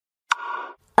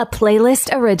a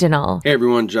Playlist original. Hey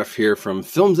everyone, Jeff here from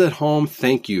Films at Home.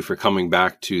 Thank you for coming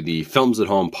back to the Films at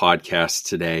Home podcast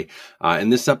today. In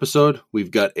this episode,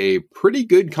 we've got a pretty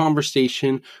good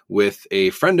conversation with a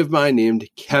friend of mine named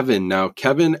Kevin. Now,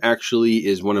 Kevin actually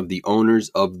is one of the owners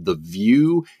of The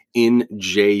View in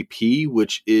JP,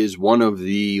 which is one of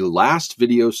the last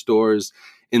video stores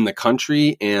in the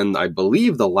country, and I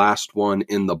believe the last one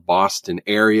in the Boston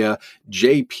area.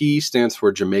 JP stands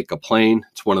for Jamaica Plain.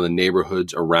 It's one of the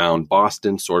neighborhoods around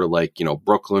Boston, sort of like,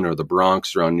 Brooklyn or the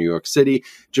Bronx around New York City.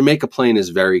 Jamaica Plain is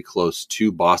very close to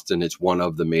Boston. It's one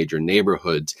of the major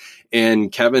neighborhoods.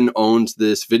 And Kevin owns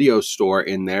this video store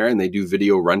in there, and they do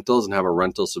video rentals and have a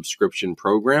rental subscription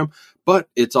program. But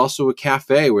it's also a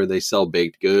cafe where they sell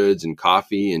baked goods and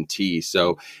coffee and tea.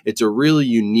 So it's a really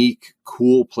unique,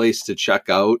 cool place to check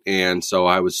out. And so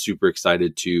I was super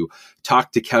excited to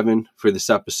talk to Kevin for this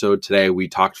episode today. We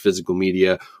talked physical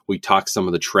media. We talked some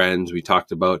of the trends. We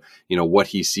talked about, what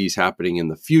he sees happening in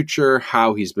the future,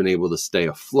 how he's been able to stay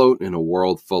afloat in a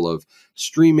world full of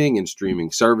streaming and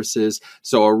streaming services.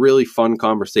 So a really fun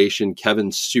conversation.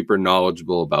 Kevin's super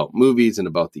knowledgeable about movies and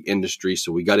about the industry.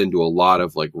 So we got into a lot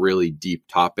of really deep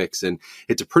topics, and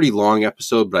it's a pretty long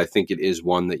episode, but I think it is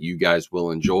one that you guys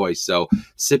will enjoy. So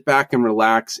sit back and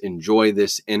relax, enjoy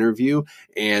this interview.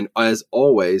 And as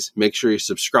always, make sure you're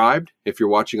subscribed if you're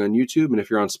watching on YouTube, and if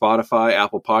you're on Spotify,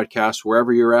 Apple Podcasts,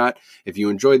 wherever you're at. If you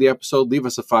enjoyed the episode, leave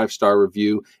us a 5-star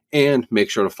review and make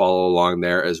sure to follow along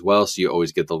there as well so you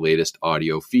always get the latest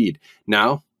audio feed.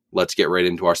 Now, let's get right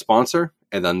into our sponsor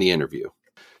and then the interview.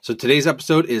 So today's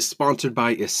episode is sponsored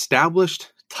by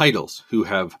Established Titles, who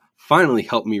have finally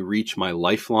helped me reach my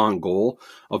lifelong goal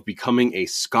of becoming a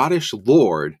Scottish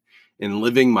lord and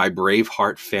living my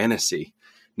Braveheart fantasy.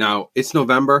 Now, it's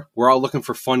November. We're all looking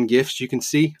for fun gifts. You can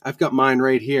see I've got mine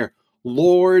right here.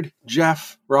 Lord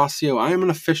Jeff Rossio. I am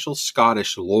an official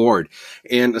Scottish lord.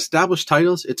 And Established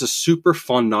Titles, it's a super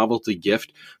fun novelty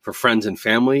gift for friends and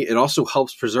family. It also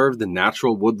helps preserve the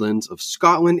natural woodlands of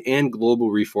Scotland and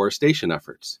global reforestation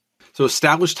efforts. So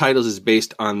Established Titles is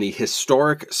based on the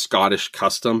historic Scottish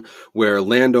custom where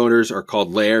landowners are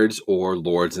called lairds or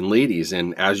lords and ladies.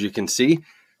 And as you can see,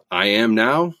 I am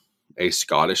now a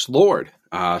Scottish lord.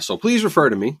 So please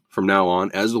refer to me from now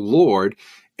on as Lord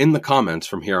in the comments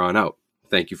from here on out.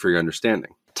 Thank you for your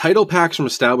understanding. Title packs from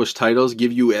Established Titles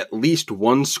give you at least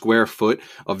 1 square foot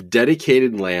of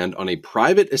dedicated land on a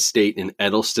private estate in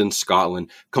Edelston,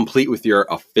 Scotland, complete with your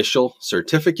official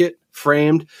certificate,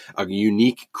 framed, a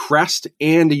unique crest,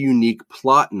 and a unique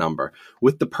plot number.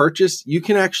 With the purchase, you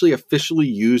can actually officially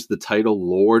use the title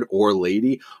Lord or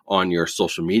Lady on your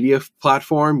social media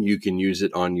platform. You can use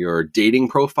it on your dating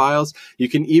profiles. You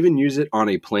can even use it on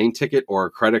a plane ticket or a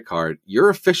credit card. You're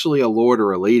officially a lord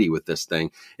or a lady with this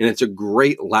thing, and it's a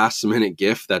great last-minute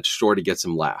gift that's sure to get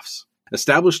some laughs.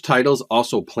 Established Titles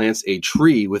also plants a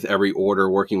tree with every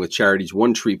order, working with charities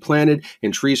One Tree Planted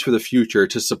and Trees for the Future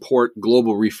to support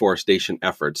global reforestation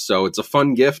efforts. So it's a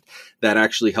fun gift that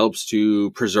actually helps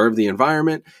to preserve the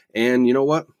environment. And you know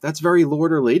what? That's very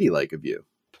lord or ladylike of you.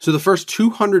 So the first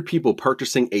 200 people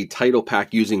purchasing a title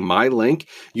pack using my link,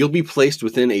 you'll be placed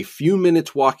within a few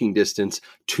minutes walking distance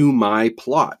to my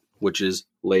plot, which is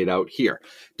laid out here.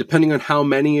 Depending on how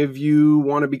many of you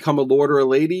want to become a lord or a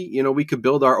lady, we could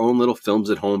build our own little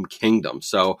Films at Home kingdom.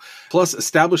 So, plus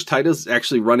Established Titles is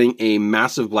actually running a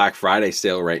massive Black Friday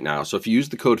sale right now. So if you use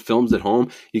the code Films at Home,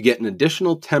 you get an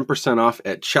additional 10% off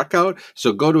at checkout.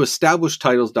 So go to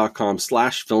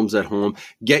establishedtitles.com/films at home,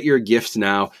 get your gifts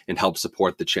now, and help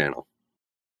support the channel.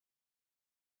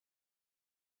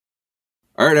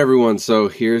 All right, everyone. So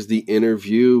here's the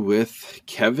interview with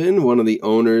Kevin, one of the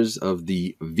owners of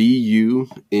the VU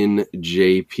in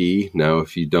JP. Now,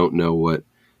 if you don't know what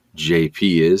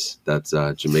JP is, that's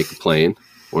Jamaica Plain,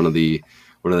 one of the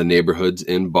neighborhoods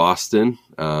in Boston.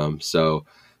 So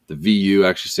the VU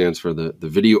actually stands for the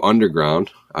Video Underground.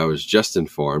 I was just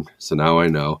informed, so now I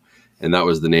know. And that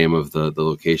was the name of the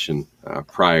location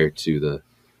prior to the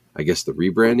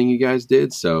rebranding you guys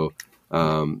did. So,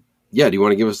 do you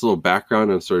want to give us a little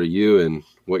background on sort of you and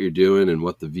what you're doing and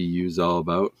what the VU is all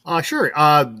about? Sure.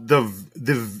 The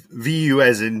VU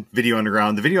as in Video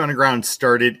Underground. The Video Underground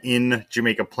started in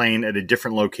Jamaica Plain at a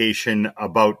different location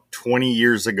about 20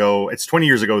 years ago. It's 20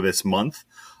 years ago this month.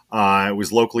 It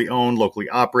was locally owned, locally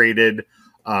operated.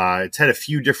 It's had a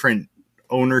few different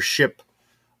ownership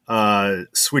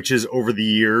switches over the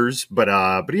years, but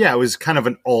yeah, it was kind of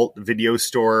an alt video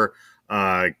store.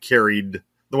 Carried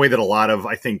the way that a lot of,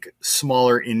 I think,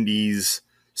 smaller indies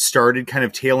started, kind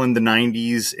of tail in the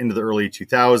 90s into the early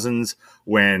 2000s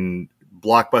when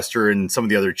Blockbuster and some of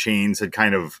the other chains had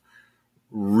kind of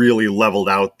really leveled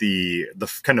out the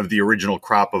kind of the original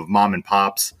crop of mom and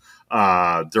pops.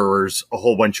 There was a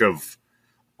whole bunch of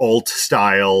alt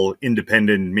style,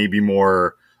 independent, maybe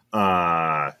more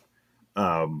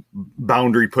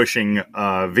boundary pushing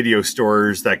video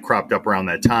stores that cropped up around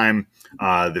that time.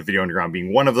 The Video Underground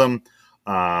being one of them.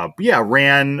 But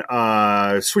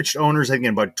yeah, switched owners, I think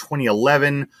in about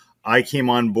 2011. I came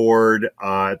on board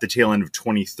at the tail end of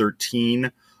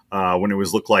 2013 when it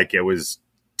looked like it was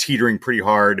teetering pretty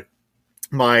hard.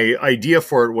 My idea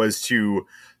for it was to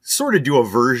sort of do a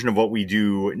version of what we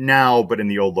do now, but in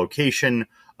the old location.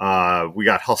 We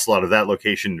got hustled out of that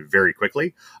location very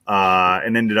quickly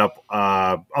and ended up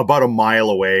about a mile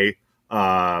away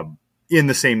in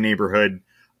the same neighborhood.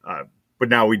 But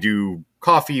now we do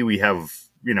coffee. We have,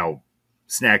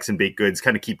 snacks and baked goods,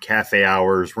 kind of keep cafe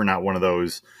hours. We're not one of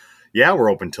those. Yeah,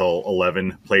 we're open till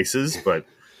 11 places, but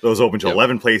those open till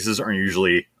 11 places aren't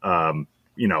usually,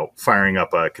 firing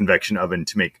up a convection oven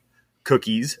to make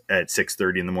cookies at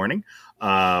 6:30 in the morning.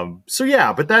 So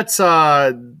yeah, but that's,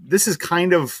 this is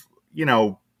kind of,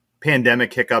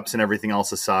 pandemic hiccups and everything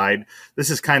else aside, this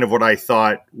is kind of what I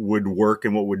thought would work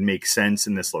and what would make sense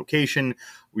in this location.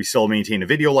 We still maintain a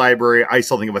video library. I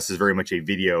still think of us as very much a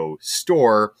video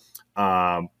store.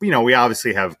 We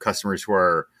obviously have customers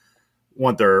who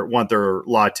want their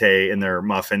latte and their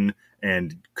muffin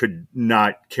and could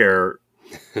not care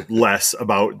less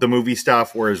about the movie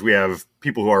stuff. Whereas we have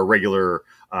people who are regular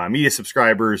media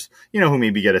subscribers, who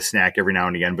maybe get a snack every now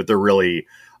and again, but they're really,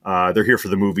 they're here for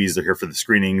the movies. They're here for the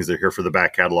screenings. They're here for the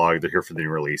back catalog. They're here for the new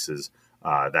releases,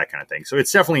 that kind of thing. So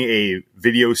it's definitely a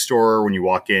video store. When you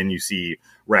walk in, you see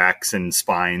racks and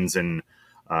spines and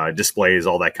displays,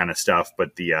 all that kind of stuff.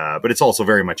 But but it's also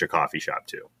very much a coffee shop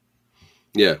too.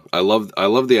 Yeah, I love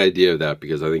the idea of that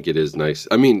because I think it is nice.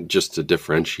 I mean, just to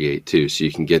differentiate too, so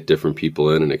you can get different people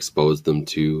in and expose them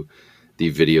to the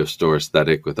video store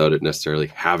aesthetic without it necessarily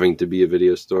having to be a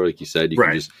video store. Like you said,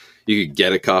 you could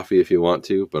get a coffee if you want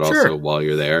to, but also while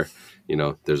you're there,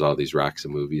 there's all these racks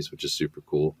of movies, which is super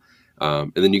cool.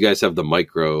 And then you guys have the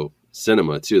micro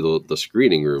cinema too, the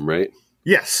screening room, right?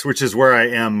 Yes, which is where I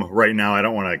am right now. I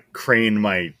don't want to crane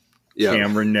my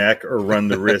camera neck or run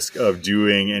the risk of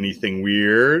doing anything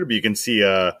weird. But you can see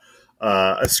a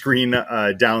screen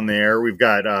down there. We've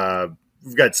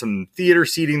got some theater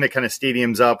seating that kind of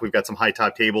stadiums up. We've got some high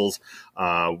top tables.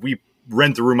 We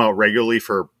rent the room out regularly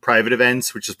for private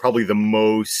events, which is probably the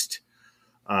most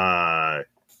kind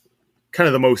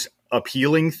of the most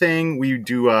appealing thing. We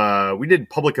did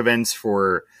public events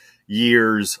for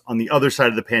years. On the other side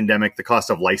of the pandemic, the cost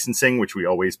of licensing, which we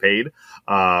always paid,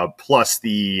 plus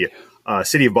the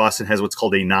city of Boston has what's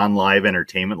called a non-live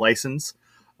entertainment license.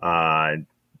 And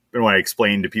when I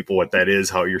explain to people what that is,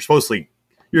 how you're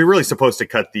really supposed to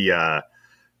cut the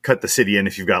city in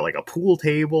if you've got like a pool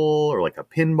table or like a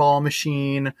pinball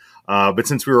machine. But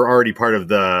since we were already part of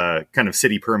the kind of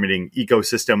city permitting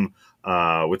ecosystem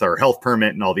with our health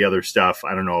permit and all the other stuff,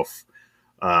 I don't know if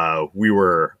we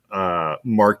were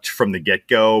marked from the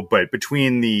get-go, but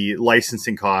between the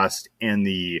licensing cost and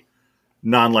the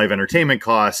non-live entertainment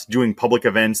cost, doing public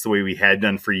events the way we had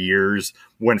done for years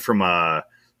went from a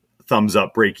thumbs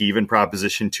up break even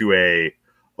proposition to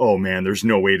oh man, there's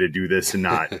no way to do this and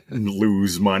not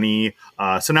lose money.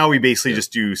 So now we basically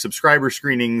just do subscriber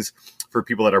screenings for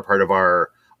people that are part of our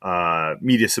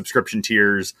media subscription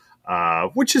tiers,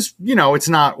 which is, it's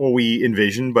not what we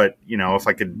envisioned, but if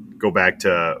I could go back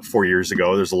to 4 years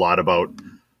ago, there's a lot about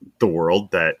the world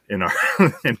that in our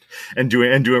and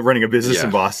running a business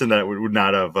in Boston that would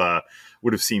not have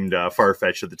would have seemed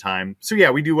far-fetched at the time. So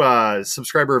yeah, we do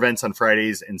subscriber events on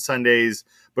Fridays and Sundays,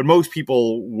 but most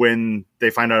people, when they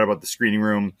find out about the screening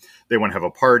room, they want to have a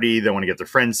party, they want to get their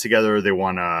friends together, they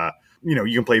want to,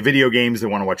 you can play video games, they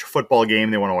want to watch a football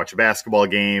game, they want to watch a basketball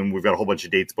game. We've got a whole bunch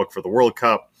of dates booked for the World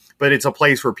Cup, but it's a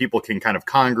place where people can kind of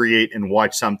congregate and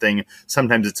watch something.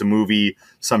 Sometimes it's a movie,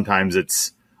 sometimes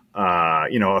it's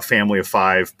a family of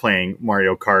five playing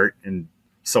Mario Kart and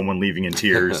someone leaving in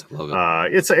tears. Love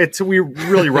it. We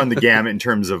really run the gamut in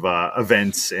terms of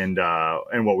events and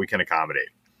what we can accommodate.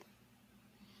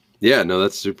 Yeah, no,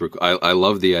 that's super cool. I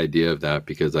love the idea of that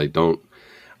because I don't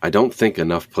think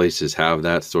enough places have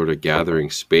that sort of gathering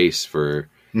space for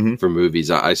movies.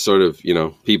 I sort of,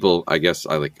 people, I guess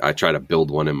I try to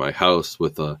build one in my house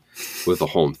with a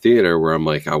home theater where I'm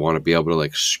like, I want to be able to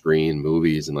like screen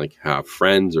movies and like have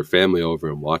friends or family over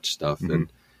and watch stuff.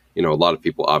 And, a lot of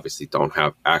people obviously don't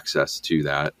have access to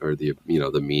that or the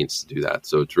means to do that.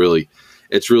 So it's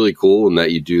really cool in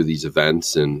that you do these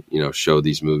events and, show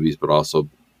these movies, but also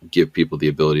give people the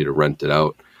ability to rent it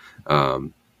out.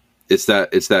 It's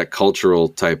that cultural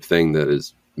type thing that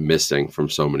is missing from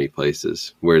so many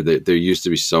places, where there used to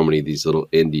be so many of these little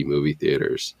indie movie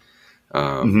theaters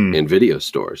and video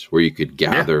stores where you could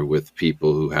gather with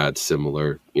people who had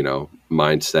similar,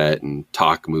 mindset and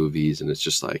talk movies. And it's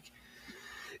just like,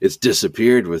 it's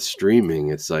disappeared with streaming.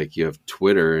 It's like you have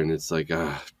Twitter, and it's like,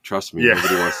 trust me,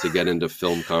 nobody wants to get into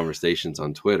film conversations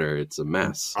on Twitter. It's a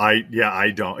mess. I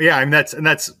don't. Yeah, I mean that's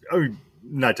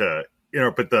not to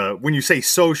but when you say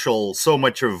social, so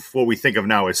much of what we think of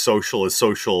now as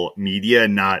social media,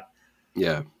 not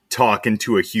talking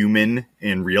to a human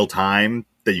in real time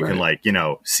that you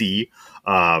can see.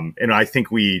 And I think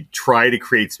we try to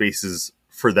create spaces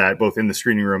for that, both in the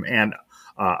screening room and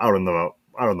out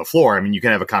on the floor. I mean, you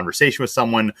can have a conversation with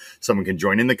someone can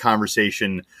join in the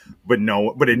conversation, but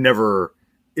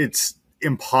it's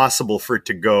impossible for it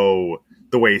to go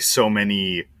the way so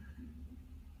many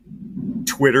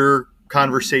Twitter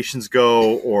conversations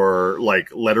go, or like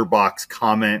letterbox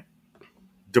comment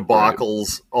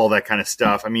debacles, all that kind of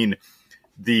stuff. I mean,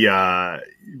 the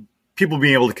people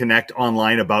being able to connect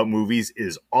online about movies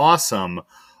is awesome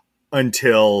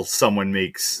until someone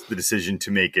makes the decision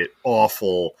to make it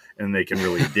awful, and they can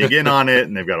really dig in on it,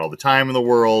 and they've got all the time in the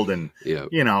world. And,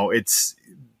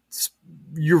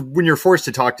 when you're forced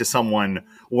to talk to someone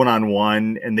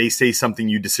one-on-one and they say something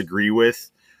you disagree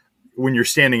with, when you're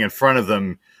standing in front of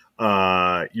them,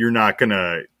 you're not going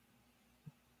to,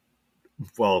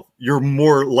 you're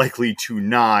more likely to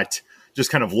not just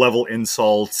kind of level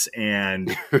insults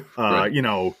and,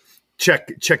 check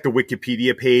the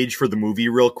Wikipedia page for the movie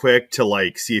real quick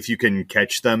to see if you can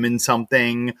catch them in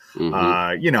something.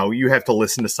 You have to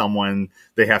listen to someone,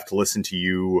 they have to listen to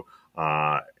you.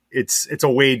 It's a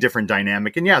way different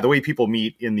dynamic. And the way people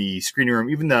meet in the screening room,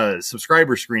 even the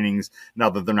subscriber screenings,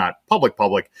 now that they're not public,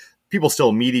 people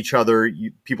still meet each other.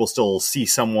 People still see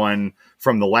someone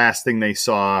from the last thing they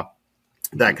saw,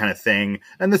 that kind of thing.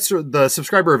 And the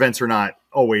subscriber events are not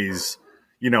always,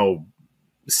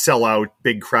 sell out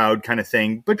big crowd kind of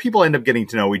thing, but people end up getting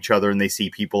to know each other, and they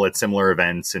see people at similar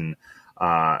events and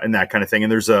that kind of thing.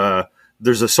 And there's a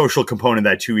social component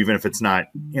of that too, even if it's not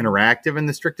interactive in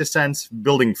the strictest sense.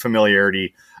 Building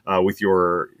familiarity with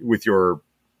your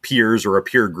peers, or a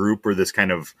peer group, or this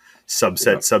kind of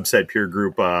subset peer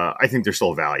group. I think there's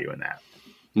still value in that.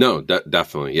 No,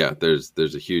 definitely. Yeah. There's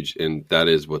a huge, and that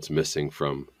is what's missing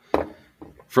from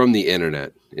the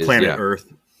internet is Planet Earth.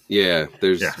 Yeah,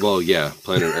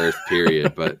 Planet Earth,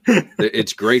 period. But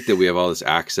it's great that we have all this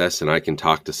access, and I can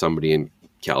talk to somebody in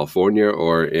California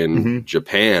or in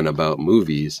Japan about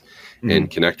movies and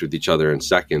connect with each other in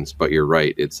seconds. But you're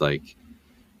right. It's like,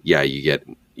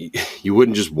 you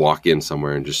wouldn't just walk in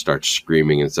somewhere and just start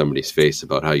screaming in somebody's face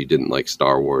about how you didn't like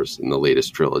Star Wars in the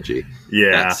latest trilogy.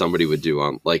 Yeah. That somebody would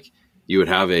do you would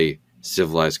have a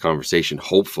civilized conversation,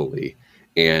 hopefully.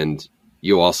 And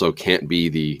you also can't be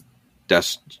the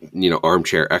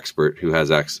armchair expert who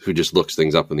just looks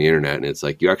things up on the internet, and it's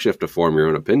like you actually have to form your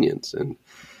own opinions. And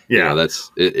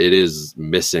that's it is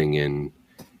missing in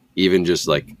even just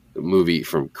like movie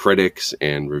from critics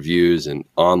and reviews and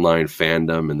online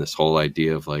fandom, and this whole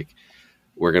idea of like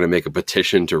we're going to make a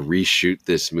petition to reshoot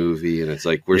this movie, and it's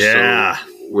like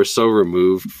we're so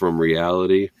removed from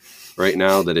reality right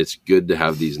now that it's good to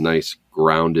have these nice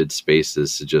grounded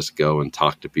spaces to just go and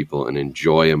talk to people and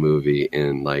enjoy a movie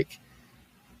and like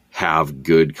have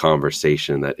good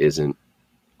conversation that isn't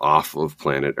off of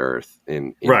planet Earth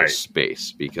in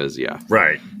space, because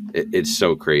it's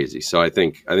so crazy. So I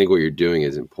think what you're doing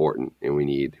is important, and we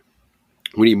need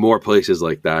more places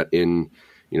like that in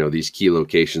these key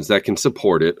locations that can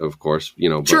support it, of course.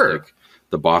 But like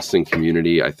the Boston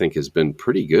community, I think, has been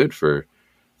pretty good for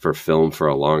film for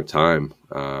a long time.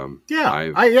 I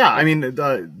mean,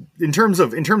 in terms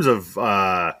of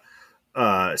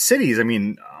cities, I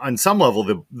mean, on some level,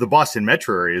 the Boston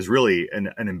metro area is really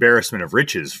an embarrassment of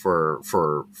riches for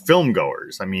film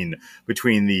goers. I mean,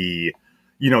 between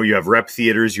you have rep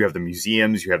theaters, you have the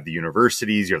museums, you have the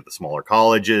universities, you have the smaller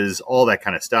colleges, all that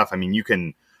kind of stuff. I mean, you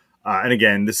can, and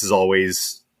again, this is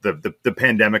always the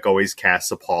pandemic always casts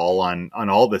a pall on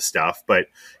all this stuff, but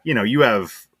you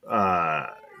have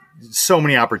so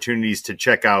many opportunities to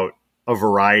check out a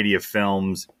variety of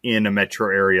films in a metro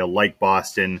area like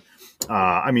Boston.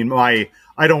 I mean, I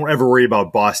don't ever worry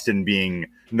about Boston being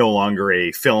no longer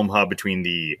a film hub between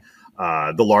the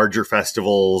larger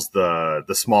festivals, the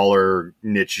smaller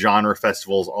niche genre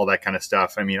festivals, all that kind of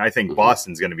stuff. I mean, I think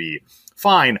Boston's going to be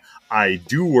fine. I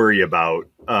do worry about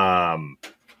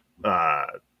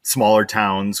smaller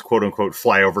towns, quote unquote,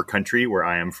 flyover country, where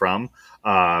I am from.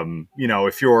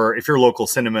 If your local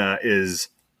cinema is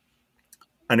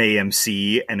an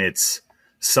AMC and it's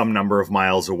some number of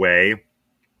miles away,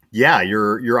 yeah,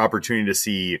 your opportunity to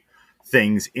see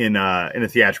things in a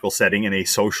theatrical setting, in a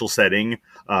social setting,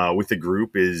 with a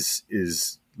group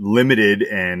is limited,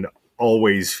 and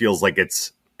always feels like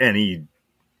it's any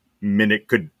minute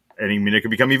could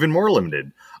become even more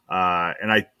limited.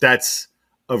 And that's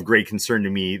of great concern to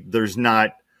me. There's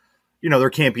not, there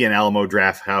can't be an Alamo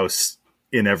Draft House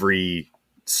in every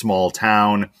small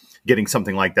town. Getting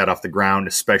something like that off the ground,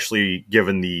 especially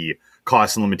given the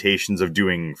costs and limitations of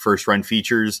doing first run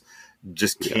features,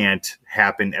 just can't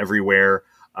happen everywhere.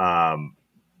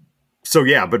 So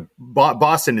yeah, but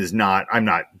Boston is not. I'm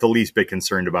not the least bit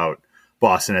concerned about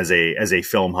Boston as a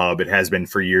film hub. It has been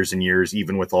for years and years,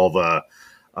 even with all the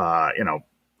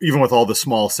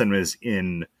small cinemas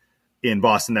in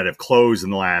Boston that have closed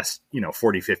in the last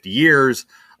 40, 50 years.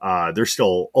 There's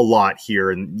still a lot here,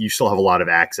 and you still have a lot of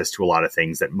access to a lot of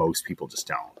things that most people just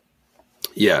don't.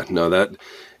 Yeah, no, that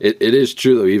it is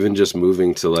true though. Even just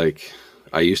moving to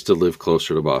I used to live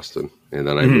closer to Boston, and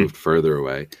then I moved further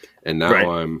away, and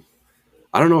now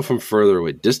I don't know if I'm further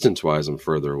away distance wise. I'm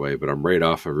further away, but I'm right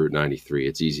off of Route 93.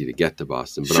 It's easy to get to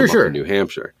Boston, but I'm up in New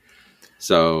Hampshire.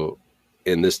 So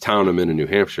in this town I'm in New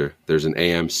Hampshire, there's an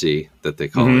AMC that they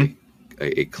call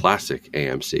a classic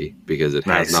AMC because it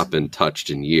has not been touched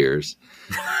in years,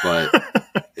 but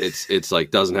it's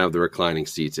doesn't have the reclining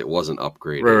seats. It wasn't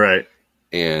upgraded. Right.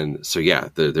 And so, yeah,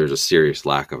 there's a serious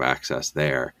lack of access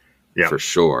there for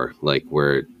sure.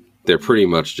 Where they're pretty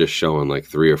much just showing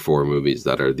 3 or 4 movies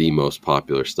that are the most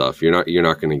popular stuff. You're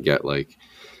not going to get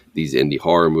these indie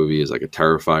horror movies. A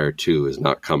Terrifier 2 is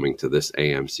not coming to this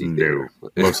AMC theater.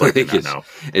 Most likely not,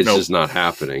 it's just not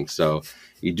happening. So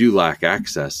you do lack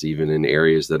access even in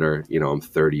areas that are, I'm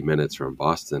 30 minutes from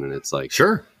Boston, and it's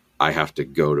I have to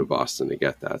go to Boston to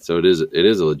get that. So it is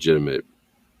a legitimate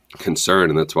concern.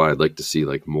 And that's why I'd like to see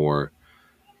more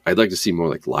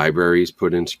libraries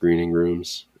put in screening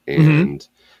rooms and,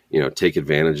 take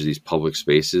advantage of these public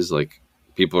spaces.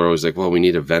 People are always well, we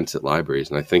need events at libraries.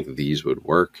 And I think these would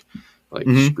work,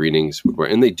 screenings would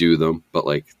work, and they do them, but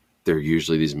they're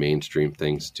usually these mainstream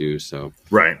things too. So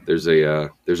there's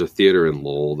a theater in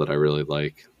Lowell that I really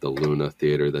like, the Luna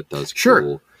Theater, that does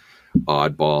cool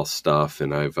oddball stuff.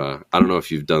 And I don't know if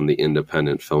you've done the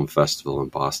Independent Film Festival in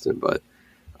Boston, but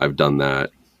I've done that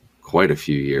quite a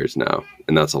few years now,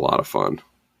 and that's a lot of fun.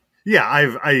 Yeah,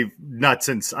 I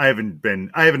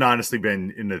haven't honestly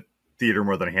been in the theater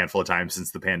more than a handful of times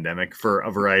since the pandemic for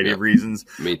a variety of reasons.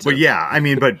 Me too. But yeah,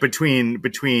 but between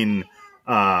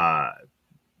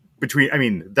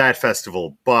that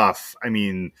festival, Buff,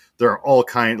 there are all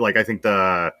kinds, I think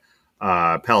the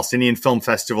Palestinian Film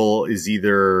Festival is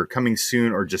either coming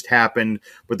soon or just happened,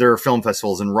 but there are film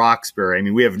festivals in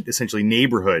Roxbury. We have essentially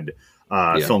neighborhood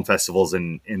film festivals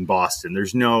in Boston.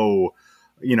 There's no,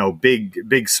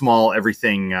 big, small,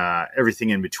 everything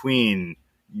in between.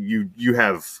 You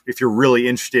have, if you're really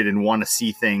interested and want to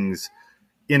see things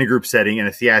in a group setting, in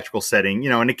a theatrical setting,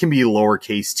 and it can be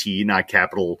lowercase t, not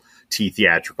capital T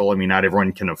theatrical. Not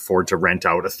everyone can afford to rent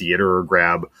out a theater or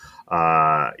grab,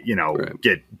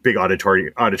 get big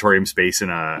auditorium space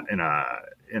on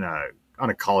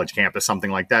a college campus,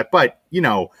 something like that. But,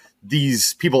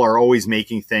 these people are always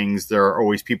making things. There are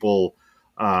always people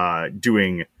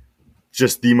doing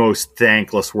just the most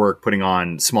thankless work, putting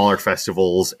on smaller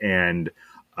festivals and,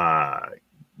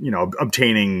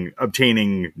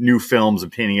 obtaining new films,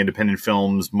 obtaining independent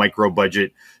films, micro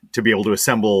budget to be able to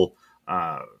assemble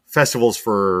festivals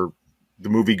for the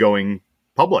movie going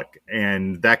public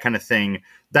and that kind of thing.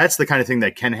 That's the kind of thing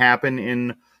that can happen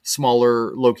in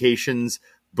smaller locations,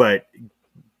 but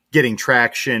getting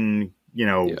traction,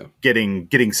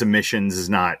 getting submissions is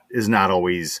not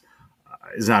always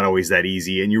that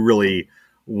easy. And you really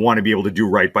want to be able to do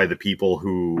right by the people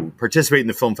who participate in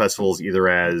the film festivals, either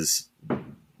as,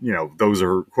 those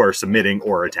who are submitting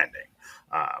or attending.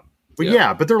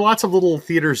 But there are lots of little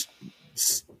theaters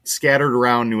scattered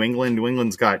around New England. New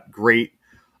England's got great,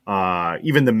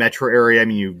 even the metro area.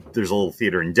 There's a little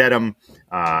theater in Dedham.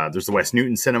 There's the West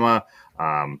Newton Cinema.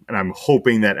 And I'm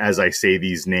hoping that as I say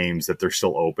these names that they're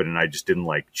still open, and I just didn't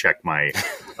check my,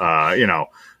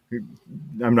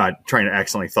 I'm not trying to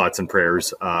accidentally thoughts and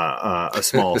prayers, a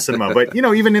small cinema, but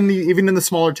even in the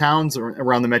smaller towns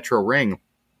around the metro ring,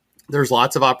 there's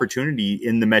lots of opportunity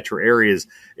in the metro areas.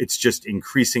 It's just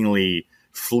increasingly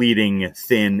fleeting,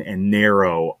 thin, and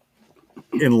narrow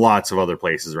in lots of other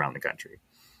places around the country.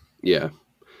 Yeah,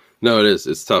 no, it is.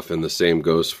 It's tough, and the same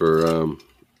goes for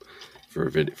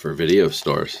video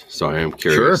stores. So I am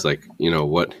curious,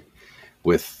 what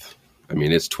with. I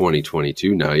mean, it's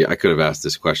 2022 now. I could have asked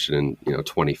this question in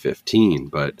 2015,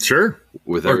 but sure,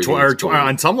 with or, everything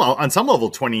on some level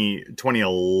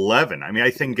 2011. I mean,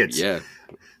 I think it's I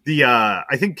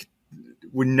think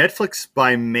when Netflix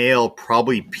by mail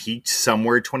probably peaked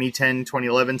somewhere 2010,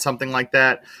 2011, something like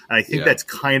that. And I think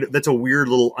that's a weird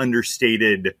little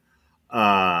understated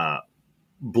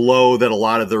blow that a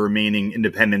lot of the remaining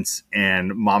independents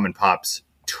and mom and pops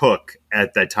took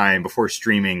at that time before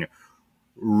streaming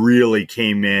really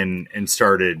came in and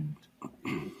started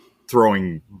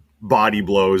throwing body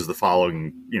blows the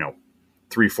following,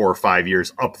 3, 4, 5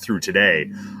 years up through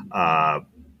today. But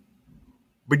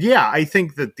yeah, I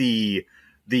think that the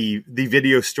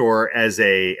video store as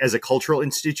a cultural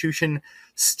institution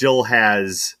still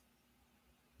has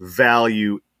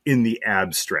value in the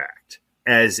abstract.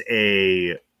 As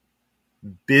a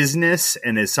business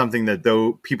and as something that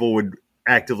though people would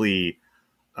actively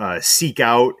seek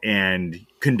out and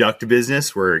conduct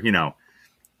business where,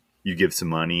 you give some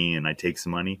money and I take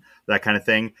some money, that kind of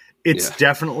thing. It's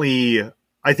definitely,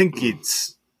 I think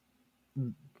it's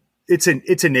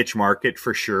a niche market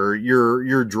for sure.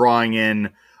 You're drawing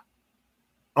in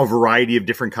a variety of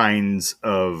different kinds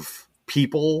of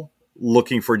people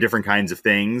looking for different kinds of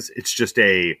things. It's just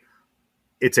a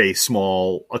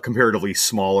comparatively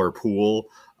smaller pool.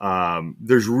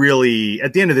 There's really,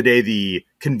 at the end of the day, the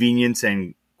convenience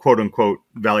and quote unquote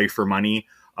value for money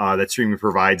that streaming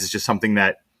provides is just something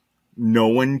that no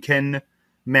one can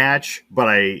match. But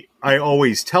I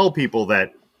always tell people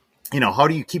that, how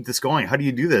do you keep this going? How do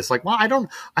you do this? Like, well, I don't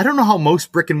know how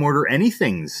most brick and mortar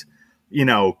anythings,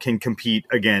 can compete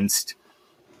against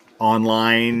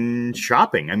online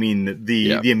shopping. I mean,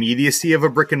 the immediacy of a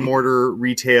brick and mortar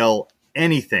retail,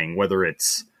 anything, whether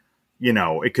it's,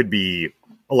 it could be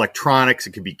electronics,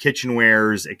 it could be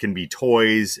kitchenwares, it can be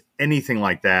toys, anything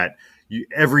like that.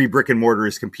 Every brick and mortar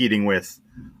is competing with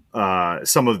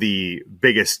some of the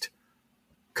biggest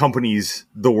companies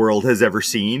the world has ever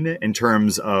seen in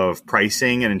terms of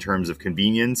pricing and in terms of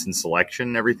convenience and selection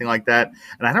and everything like that.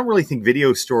 And I don't really think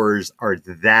video stores are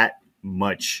that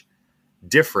much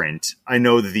different. I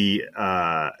know the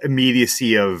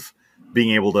immediacy of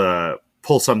being able to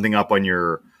pull something up on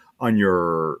your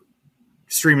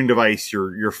streaming device,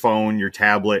 your phone, your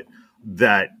tablet,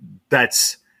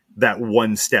 that's that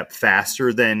one step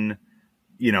faster than,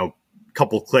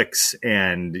 couple clicks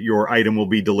and your item will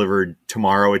be delivered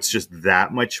tomorrow. It's just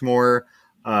that much more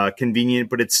convenient,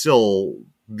 but it's still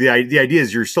the idea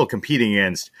is you're still competing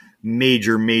against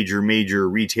major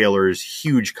retailers,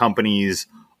 huge companies,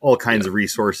 all kinds of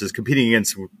resources. Competing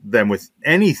against them with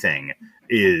anything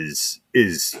is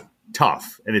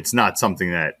tough, and it's not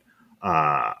something that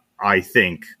I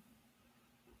think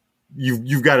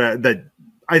you've got to. That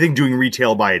I think doing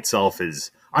retail by itself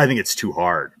is. I think it's too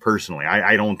hard, personally.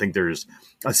 I don't think there's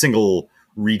a single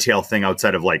retail thing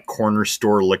outside of like corner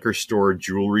store, liquor store,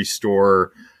 jewelry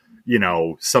store,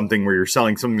 something where you're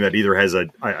selling something that either has a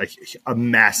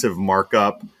massive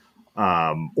markup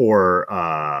or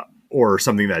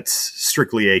something that's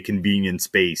strictly a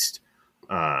convenience-based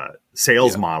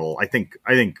sales model. I think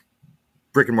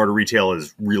brick and mortar retail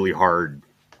is really hard,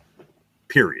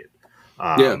 period.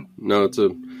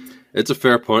 It's a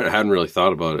fair point. I hadn't really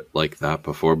thought about it like that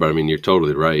before, but I mean, you're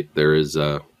totally right. There is,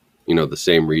 the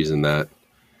same reason that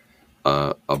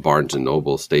a Barnes and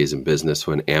Noble stays in business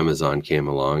when Amazon came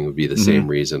along would be the same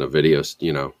reason a video,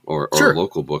 or a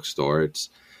local bookstore. It's,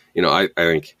 I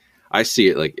think I see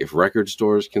it like if record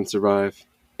stores can survive,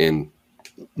 and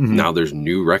now there's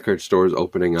new record stores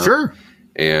opening up,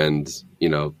 and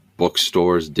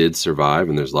bookstores did survive,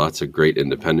 and there's lots of great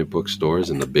independent bookstores,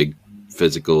 and the big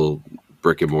physical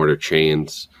brick and mortar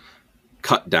chains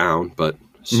cut down but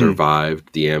survived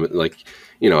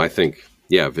I think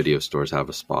video stores have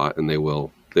a spot, and they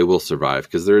will survive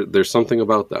because there's something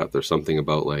about that. There's something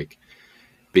about like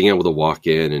being able to walk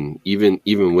in, and even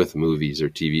with movies or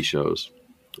TV shows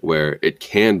where it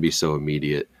can be so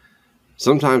immediate,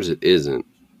 sometimes it isn't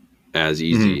as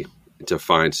easy to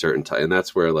find certain and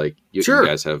that's where like you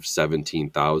guys have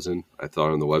 17,000 I thought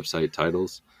on the website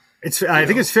titles. I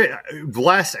think it's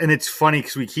less, and it's funny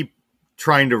because we keep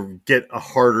trying to get a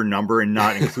harder number and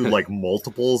not include like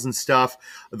multiples and stuff.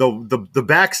 The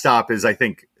backstop is I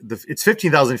think it's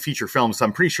 15,000 feature films. So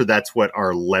I'm pretty sure that's what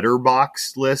our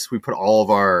Letterboxd list. We put all of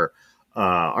our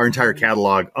entire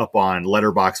catalog up on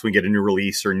Letterboxd. We get a new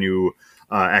release or new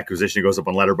acquisition. It goes up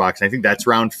on Letterboxd. I think that's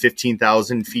around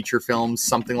 15,000 feature films,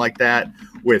 something like that,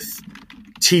 with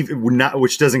TV,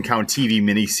 which doesn't count TV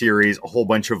miniseries, a whole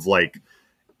bunch of like.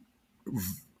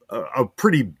 A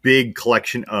pretty big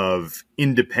collection of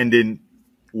independent,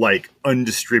 like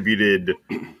undistributed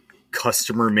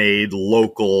customer made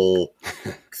local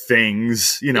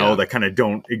things, that kind of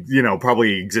don't,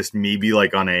 probably exist maybe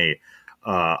like on a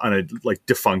like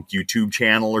defunct YouTube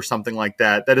channel or something like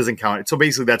that. That doesn't count. So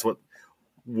basically that's what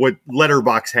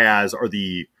Letterboxd has are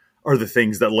the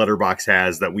things that Letterboxd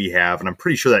has that we have. And I'm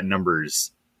pretty sure that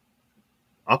number's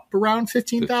up around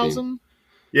 15,000.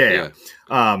 Yeah.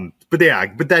 But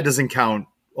that doesn't count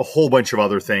a whole bunch of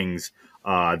other things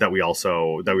that we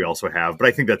also have. But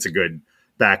I think that's a good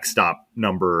backstop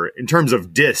number in terms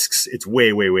of discs. It's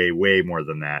way, way, way, way more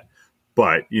than that.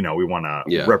 But we want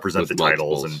to represent the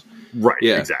titles and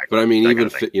exactly. But I mean, even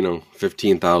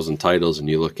 15,000 titles, and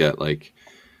you look at like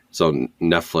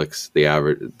Netflix, they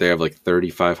have like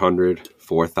 3,500,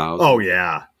 4,000. Oh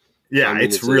yeah. Yeah, so, I mean,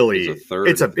 it's really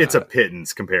it's a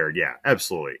pittance compared. Yeah,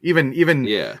 absolutely. Even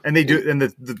and they do, and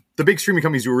the big streaming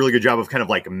companies do a really good job of kind of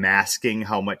like masking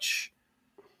how much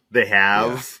they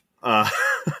have.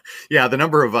 The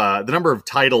number of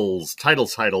titles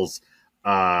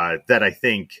that I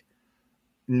think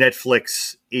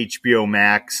Netflix, HBO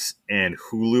Max, and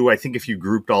Hulu. I think if you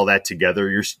grouped all that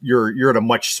together, you're at a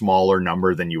much smaller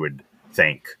number than you would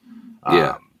think.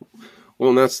 Well,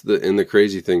 and that's the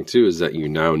crazy thing too is that you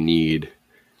now need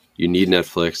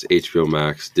Netflix, HBO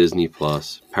Max, Disney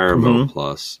Plus, Paramount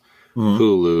Plus,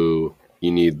 Hulu.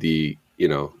 You need the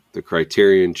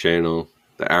Criterion channel,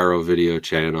 the Arrow Video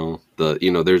channel.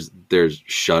 There's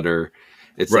Shudder.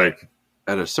 It's like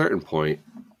at a certain point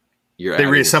they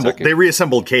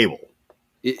reassembled cable.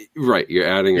 You're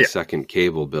adding a second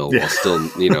cable bill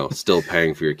while still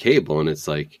paying for your cable, and it's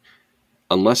like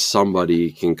unless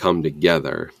somebody can come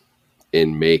together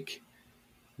and make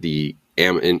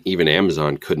and even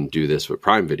Amazon couldn't do this with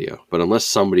Prime Video, but unless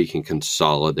somebody can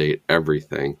consolidate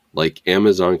everything, like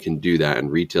Amazon can do that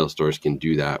and retail stores can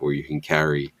do that, where you can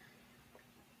carry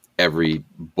every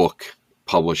book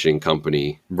publishing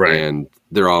company and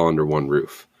they're all under one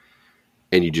roof.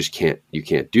 And you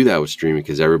can't do that with streaming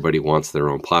because everybody wants their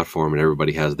own platform and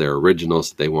everybody has their originals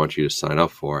that they want you to sign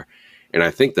up for. And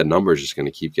I think the number is just going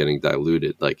to keep getting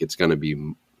diluted. Like it's going to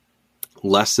be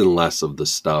less and less of the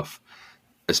stuff,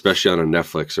 especially on a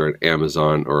Netflix or an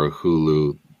Amazon or a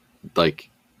Hulu. Like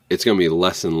it's going to be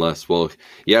less and less. Well,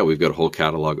 yeah, we've got a whole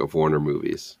catalog of Warner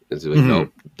movies. It's like,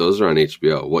 no, those are on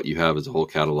HBO. What you have is a whole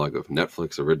catalog of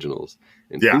Netflix originals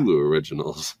and Hulu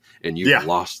originals, and you've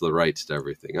lost the rights to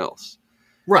everything else.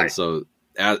 Right. And so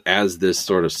as this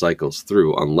sort of cycles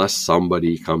through, unless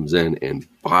somebody comes in and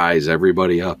buys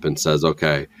everybody up and says,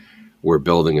 okay, we're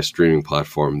building a streaming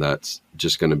platform that's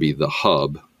just going to be the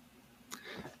hub,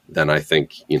 then I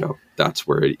think, that's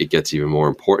where it gets even more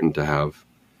important to have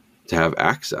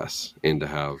access and to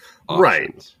have options.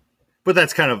 Right. But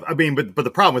that's kind of, but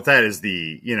the problem with that is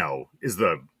the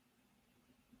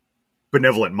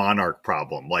benevolent monarch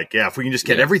problem. Like, if we can just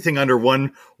get everything under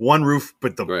one roof,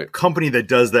 but the company that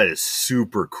does that is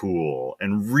super cool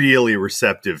and really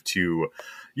receptive to,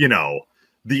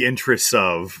 the interests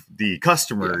of the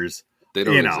customers. They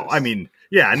don't exist.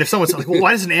 And if someone's like, well,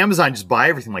 why doesn't Amazon just buy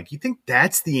everything? Like, you think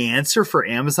that's the answer for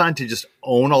Amazon to just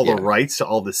own all the rights to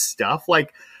all this stuff?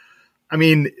 Like,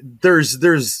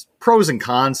 there's pros and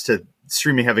cons to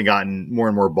streaming having gotten more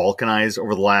and more balkanized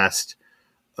over the last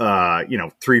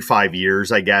 3-5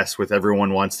 years, I guess, with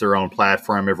everyone wants their own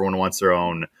platform. Everyone wants their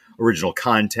own original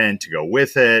content to go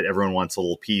with it. Everyone wants a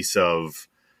little piece of,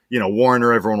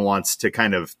 Warner. Everyone wants to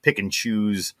kind of pick and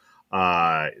choose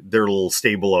their little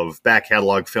stable of back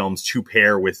catalog films to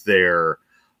pair with their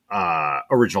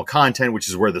original content, which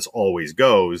is where this always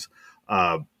goes.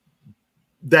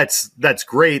 That's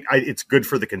great. It's good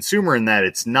for the consumer in that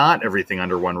it's not everything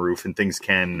under one roof and things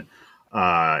can,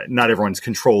 not everyone's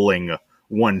controlling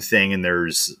one thing, and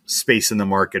there's space in the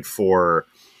market for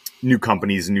new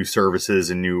companies, new services,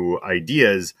 and new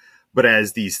ideas. But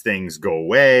as these things go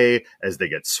away, as they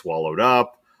get swallowed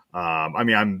up,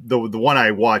 I'm the one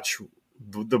I watch.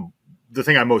 The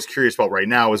thing I'm most curious about right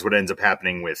now is what ends up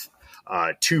happening with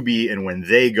Tubi, and when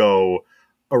they go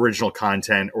original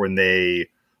content, or when they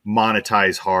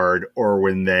monetize hard, or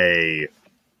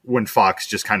when Fox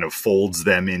just kind of folds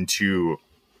them into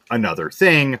another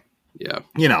thing. Yeah.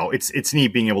 It's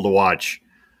neat being able to watch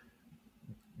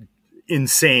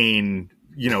insane,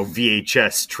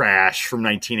 VHS trash from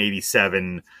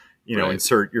 1987,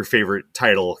 insert your favorite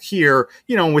title here,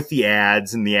 with the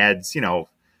ads, and the ads,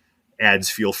 ads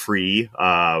feel free.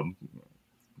 How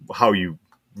you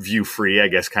view free, I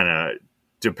guess, kind of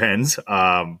depends.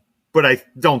 But I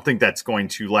don't think that's going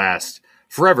to last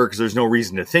forever, because there's no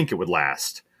reason to think it would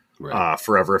last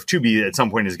forever. If Tubi at some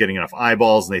point is getting enough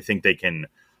eyeballs and they think they can,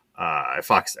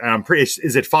 Fox,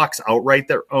 is it Fox outright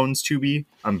that owns Tubi?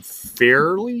 I'm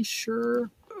fairly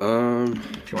sure.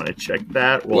 If you want to check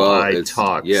that while I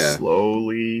talk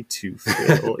slowly to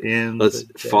fill in.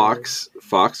 Fox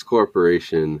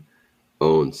Corporation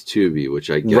owns Tubi, which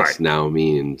I guess now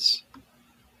means.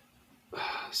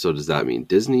 So does that mean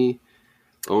Disney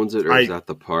owns it, or is that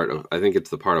the part of? I think it's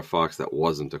the part of Fox that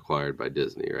wasn't acquired by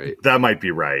Disney, right? That might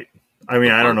be right. I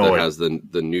mean, I don't know. That has the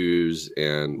news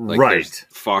and right.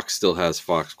 Fox still has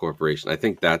Fox Corporation. I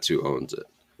think that's who owns it.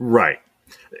 Right.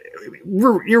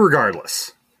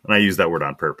 Irregardless, and I use that word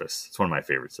on purpose. It's one of my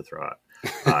favorites to throw out.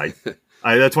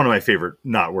 That's one of my favorite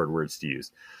not word words to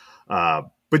use.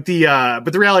 But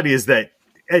the reality is that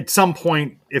at some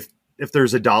point, if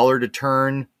there's a dollar to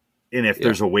turn, and if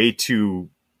there's a way to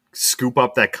scoop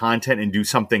up that content and do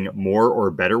something more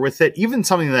or better with it, even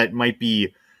something that might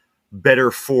be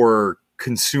better for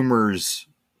consumers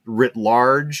writ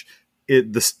large,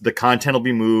 the content will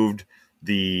be moved,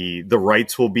 the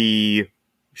rights will be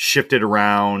shifted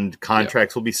around,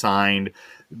 contracts will be signed.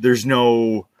 There's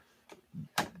no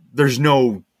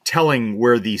telling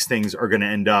where these things are going to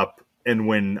end up. And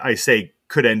when I say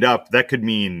could end up, that could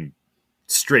mean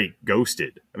straight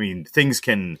ghosted. I mean, things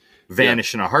can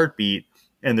vanish in a heartbeat,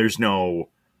 and there's really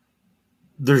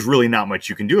not much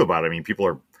you can do about it. I mean,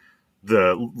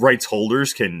 the rights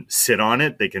holders can sit on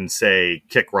it. They can say,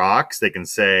 kick rocks. They can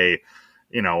say,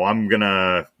 I'm going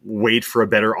to wait for a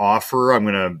better offer. I'm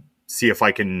going to see if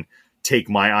I can take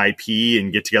my IP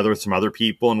and get together with some other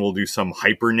people, and we'll do some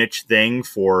hyper niche thing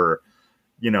for,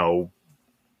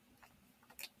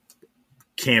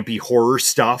 campy horror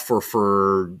stuff or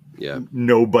for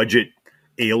no budget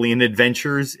alien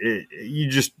adventures. You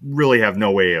just really have no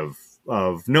way of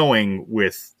knowing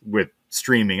with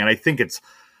streaming. And I think it's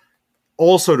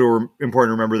also important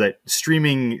to remember that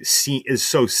streaming is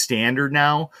so standard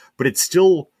now, but it's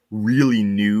still really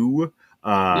new.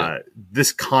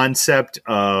 This concept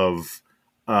of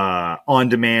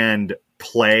on-demand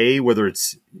play, whether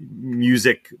it's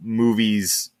music,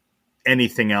 movies,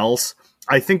 anything else,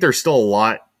 I think there's still a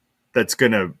lot that's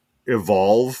going to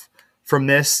evolve from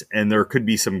this, and there could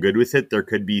be some good with it. There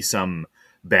could be some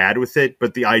bad with it.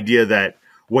 But the idea that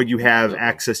what you have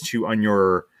access to on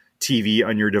your TV,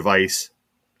 on your device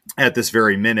at this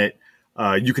very minute,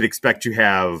 you could expect to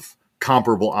have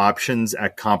comparable options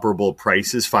at comparable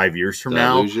prices 5 years from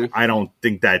now. I don't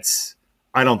think that's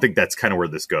kind of where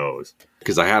this goes.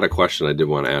 Because I had a question I did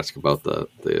want to ask about the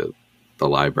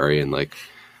library and like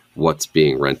what's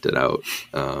being rented out.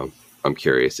 I'm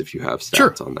curious if you have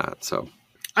stats on that. So,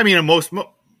 I mean, most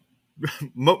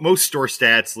store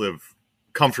stats live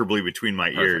comfortably between my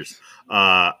ears.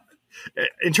 The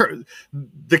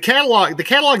catalog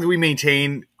that we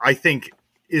maintain, I think,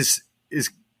 is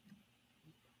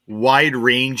wide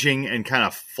ranging and kind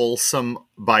of fulsome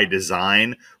by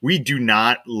design. We do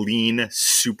not lean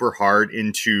super hard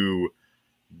into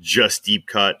just deep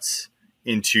cuts,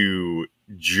 into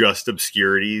just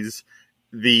obscurities.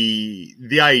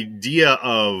 The idea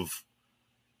of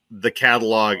the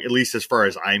catalog, at least as far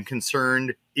as I'm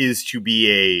concerned, is to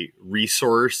be a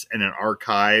resource and an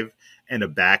archive and a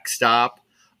backstop.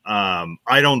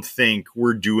 I don't think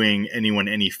we're doing anyone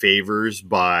any favors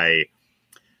by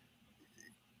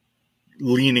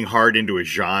leaning hard into a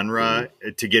genre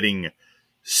to getting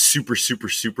super, super,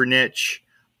 super niche.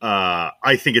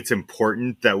 I think it's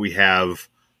important that we have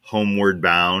Homeward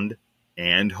Bound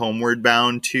and Homeward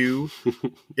Bound 2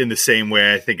 in the same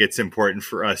way I think it's important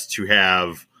for us to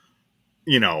have,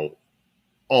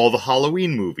 all the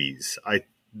Halloween movies. I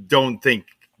don't think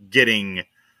getting,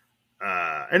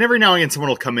 and every now and again someone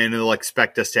will come in and they'll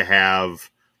expect us to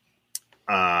have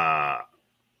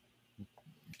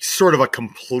sort of a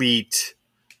completist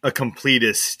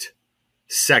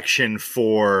section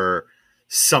for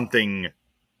something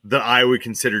that I would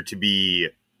consider to be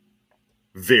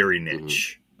very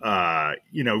niche.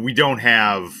 We don't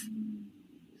have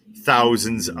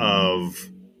thousands of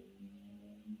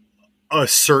a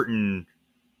certain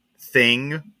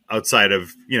thing outside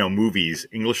of, movies,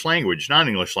 English language,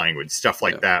 non-English language, stuff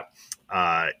like that.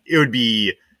 It would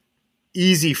be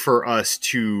easy for us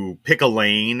to pick a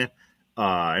lane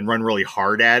and run really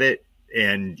hard at it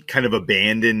and kind of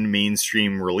abandon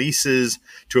mainstream releases,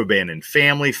 to abandon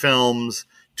family films,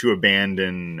 to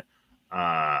abandon,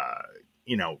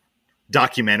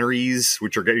 documentaries,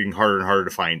 which are getting harder and harder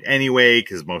to find anyway,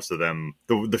 because most of them,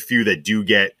 the few that do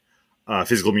get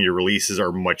physical media releases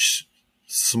are much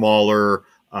smaller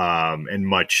and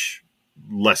much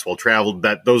less well traveled.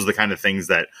 Those are the kind of things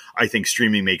that I think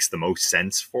streaming makes the most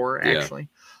sense for, actually,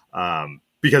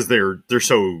 because they're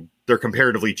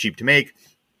comparatively cheap to make,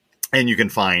 and you can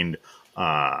find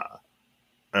the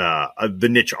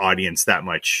niche audience that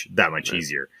much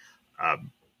easier.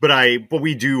 but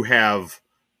we do have,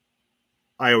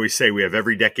 I always say we have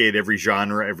every decade, every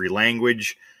genre, every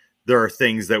language. There are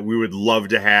things that we would love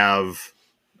to have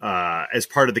as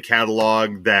part of the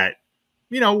catalog that,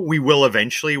 we will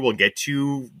eventually. We'll get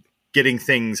to getting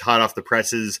things hot off the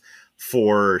presses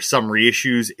for some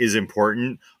reissues is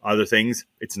important. Other things,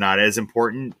 it's not as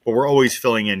important. But we're always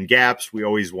filling in gaps. We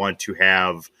always want to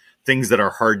have things that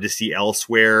are hard to see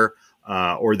elsewhere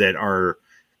or that are,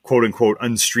 quote unquote,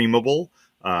 unstreamable,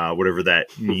 whatever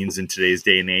that means in today's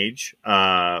day and age.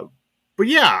 But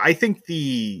yeah, I think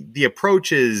the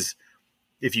approach is,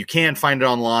 if you can't find it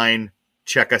online,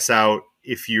 check us out.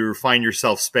 If you find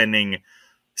yourself spending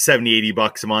 $70,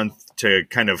 $80 a month to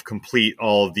kind of complete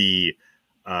all the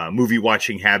movie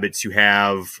watching habits you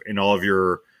have and all of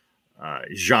your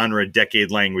genre,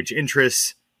 decade, language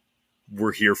interests,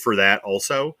 we're here for that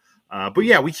also. But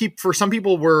yeah, for some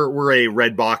people, we're a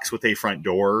red box with a front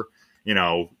door,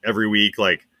 every week,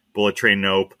 like Bullet Train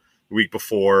Nope, the week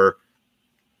before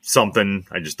something.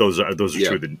 Those are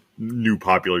two of the new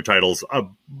popular titles,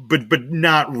 but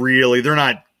not really. They're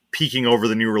not peeking over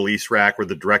the new release rack where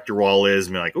the director wall is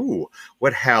and be like, ooh,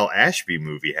 what Hal Ashby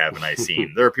movie haven't I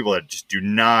seen? There are people that just do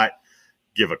not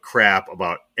give a crap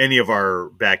about any of our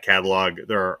back catalog.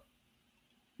 There are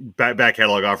back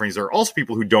catalog offerings. There are also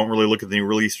people who don't really look at the new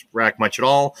release rack much at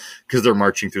all because they're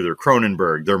marching through their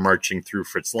Cronenberg, they're marching through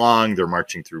Fritz Lang, they're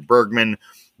marching through Bergman,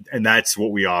 and that's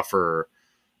what we offer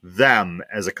them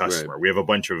as a customer. Right. We have a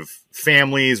bunch of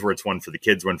families where it's one for the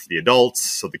kids, one for the adults.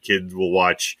 So the kids will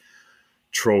watch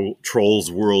Trolls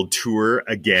World Tour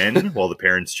again while the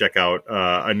parents check out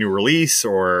a new release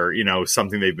or,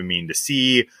 something they've been meaning to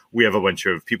see. We have a bunch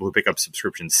of people who pick up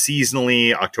subscriptions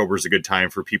seasonally. October is a good time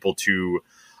for people to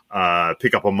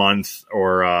pick up a month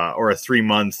or a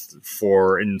 3-month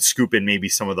and scoop in maybe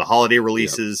some of the holiday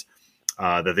releases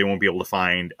that they won't be able to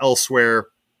find elsewhere.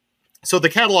 So the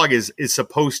catalog is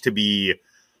supposed to be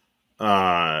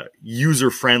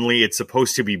user friendly. It's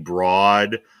supposed to be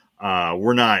broad.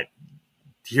 We're not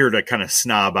here to kind of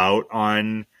snob out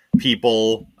on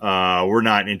people. We're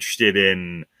not interested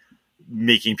in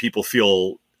making people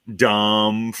feel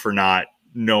dumb for not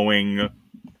knowing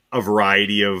a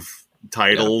variety of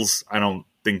titles. I don't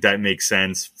think that makes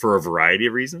sense for a variety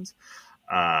of reasons.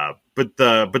 But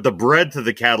the breadth of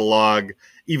the catalog,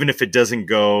 even if it doesn't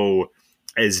go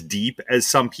as deep as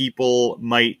some people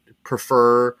might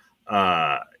prefer,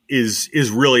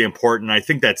 is really important. I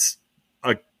think that's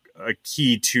a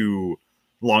key to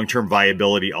long-term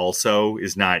viability also,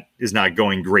 is not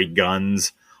going great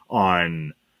guns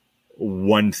on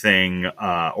one thing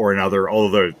or another,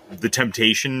 although the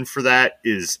temptation for that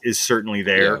is certainly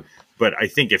there. Yeah. But I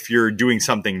think if you're doing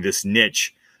something this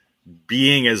niche,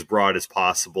 being as broad as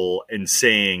possible and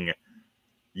saying,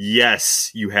 yes,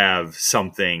 you have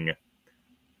something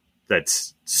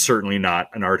that's certainly not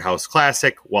an art house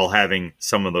classic while having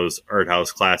some of those art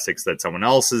house classics that someone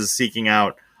else is seeking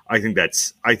out. I think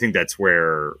that's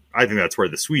where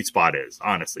the sweet spot is,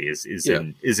 honestly,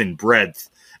 is in breadth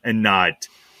and not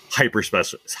hyper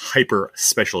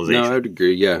specialization. No, I would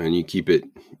agree. Yeah. And you keep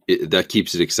that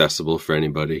keeps it accessible for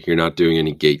anybody. You're not doing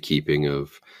any gatekeeping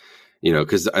of,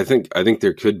 cause I think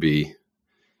there could be,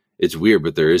 it's weird,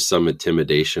 but there is some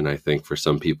intimidation, I think, for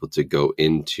some people to go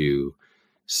into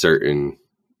certain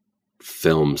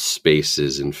film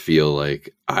spaces and feel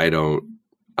like I don't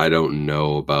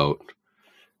know about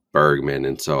Bergman,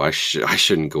 and so I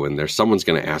shouldn't go in there. Someone's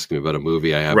going to ask me about a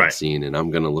movie I haven't seen, and I'm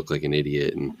going to look like an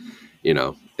idiot. And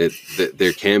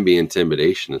there can be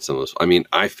intimidation in some of those. I mean,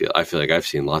 I feel like I've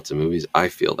seen lots of movies. I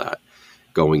feel that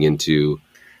going into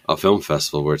a film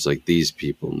festival where it's like these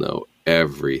people know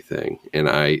everything, and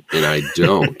I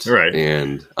don't. Right.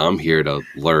 And I'm here to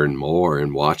learn more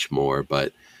and watch more,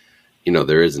 but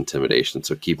there is intimidation.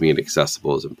 So keeping it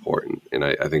accessible is important, and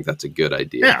I think that's a good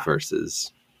idea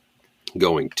versus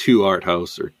going too art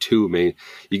house or too main.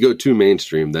 You go too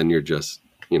mainstream, then you're just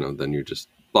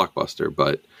blockbuster.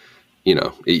 But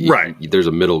there's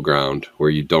a middle ground where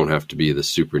you don't have to be the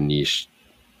super niche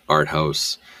art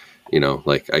house.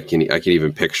 Like I can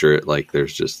even picture it like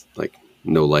there's just like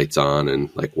no lights on and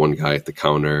like one guy at the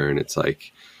counter, and it's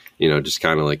like just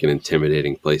kind of like an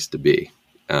intimidating place to be.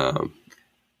 And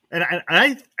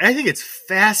I think it's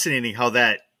fascinating how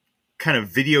that kind of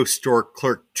video store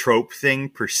clerk trope thing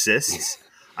persists.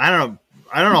 I don't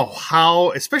know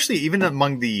how, especially even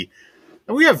among we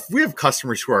have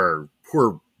customers who are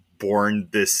born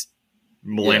this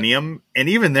millennium, and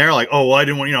even they're like, oh, well, I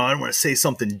didn't want to say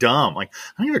something dumb. Like,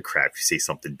 I don't give a crap if you say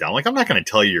something dumb. Like, I'm not going to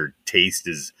tell you your taste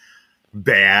is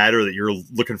bad or that you're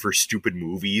looking for stupid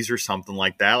movies or something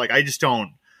like that. Like, I just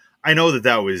don't. I know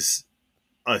that was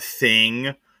a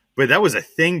thing but that was a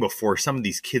thing before some of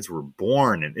these kids were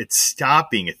born, and it's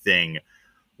stopped being a thing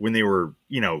when they were,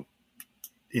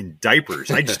 in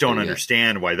diapers. I just don't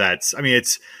understand why that's, I mean,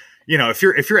 it's, if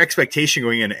your expectation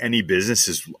going into any business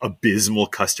is abysmal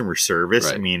customer service,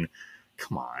 right. I mean,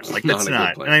 come on, like that's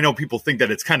not, and I know people think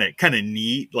that it's kind of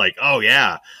neat. Like, oh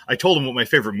yeah, I told him what my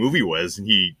favorite movie was and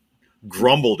he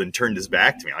grumbled and turned his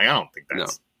back to me. Like, I don't think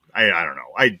that's, I don't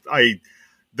know.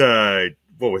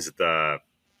 What was it?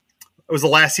 It was the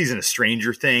last season of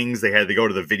Stranger Things. They had to go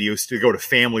to the go to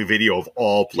Family Video of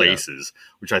all places,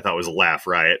 which I thought was a laugh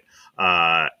riot.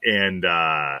 And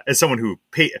as someone who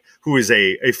is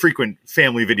a frequent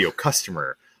Family Video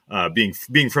customer,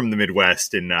 being from the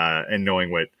Midwest and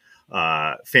knowing what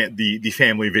the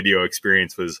Family Video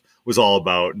experience was all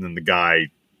about, and then the guy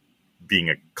being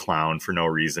a clown for no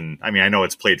reason. I mean, I know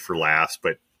it's played for laughs,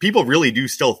 but people really do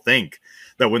still think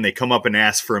that when they come up and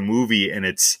ask for a movie and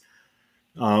it's,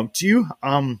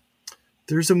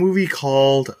 there's a movie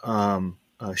called,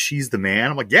 She's the Man.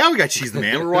 I'm like, yeah, we got She's the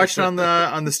Man. We're watching on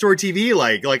the store TV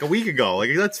like a week ago. Like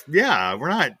we're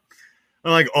not.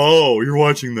 I'm like, oh, you're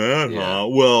watching that, huh?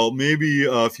 Well, maybe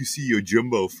if you see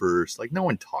Yojimbo first. Like, no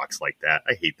one talks like that.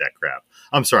 I hate that crap.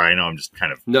 I'm sorry. I know I'm just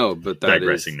kind of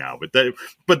digressing now. But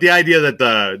the idea that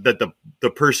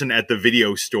the person at the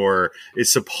video store is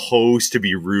supposed to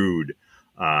be rude.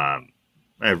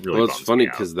 It's funny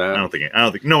because I don't think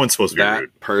no one's supposed to be rude.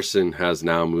 That person has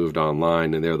now moved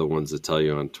online, and they're the ones that tell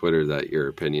you on Twitter that your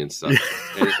opinion stuff.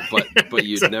 But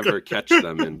you'd never catch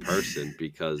them in person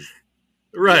because,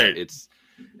 right?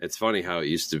 It's funny how it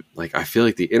used to. Like, I feel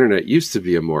like the internet used to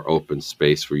be a more open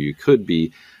space where you could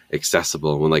be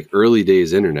accessible. When like early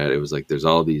days internet, it was like there's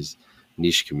all these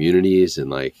niche communities, and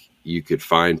like you could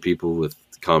find people with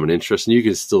common interests, and you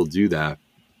can still do that.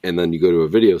 And then you go to a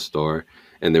video store.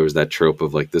 And there was that trope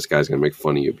of like, this guy's going to make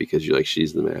fun of you because you're like,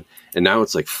 She's the Man. And now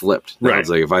it's like flipped. Now it's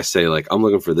like, if I say like, I'm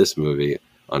looking for this movie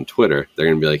on Twitter, they're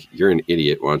going to be like, you're an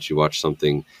idiot. Why don't you watch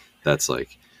something that's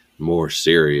like more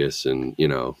serious and,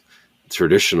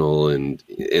 traditional. And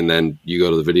then you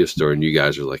go to the video store and you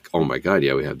guys are like, oh my God,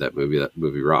 yeah, we have that movie. That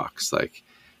movie rocks. Like,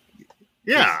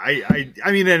 yeah,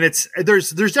 I mean, and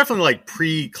there's definitely like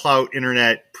pre-clout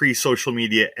internet, pre-social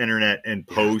media internet and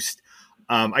post.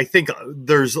 I think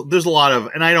there's a lot of,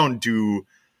 and I don't do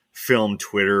film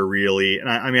Twitter really. And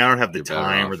I mean, I don't have the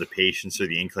time or the patience or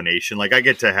the inclination. Like, I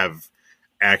get to have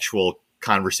actual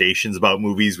conversations about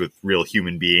movies with real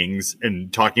human beings,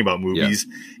 and talking about movies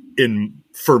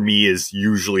for me is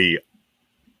usually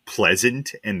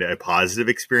pleasant and a positive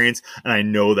experience. And I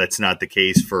know that's not the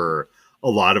case for a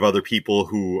lot of other people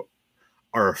who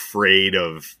are afraid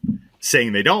of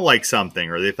saying they don't like something,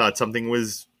 or they thought something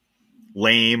was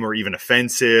lame or even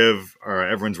offensive, or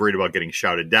everyone's worried about getting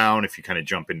shouted down if you kind of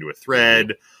jump into a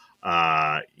thread.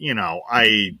 I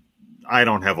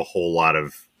don't have a whole lot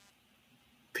of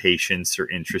patience or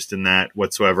interest in that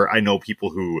whatsoever. I know people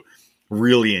who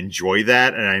really enjoy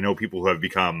that, and I know people who have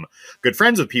become good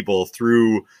friends with people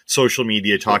through social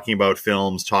media, talking about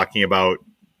films, talking about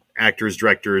actors,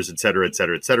 directors, et cetera, et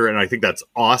cetera, et cetera. And I think that's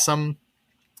awesome.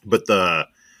 But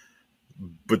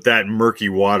that murky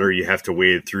water you have to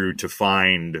wade through to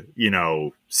find,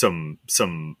 some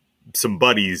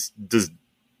buddies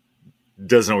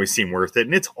doesn't always seem worth it.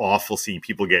 And it's awful seeing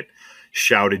people get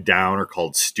shouted down or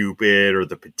called stupid, or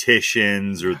the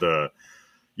petitions, or the,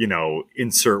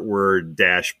 insert word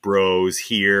 -bros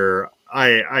here.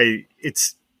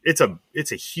 It's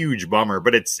a huge bummer,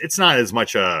 but it's not as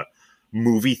much a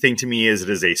movie thing to me as it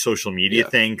is a social media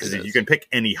thing, because you can pick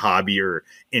any hobby or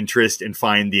interest and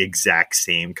find the exact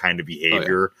same kind of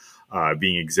behavior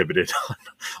being exhibited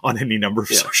on any number of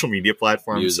social media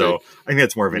platforms. Music, so I think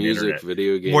that's more of an internet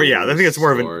video game. I think it's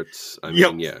more sports.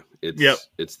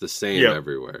 It's the same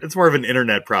everywhere. It's more of an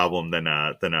internet problem than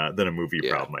a movie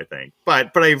problem, I think.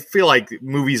 But I feel like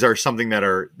movies are something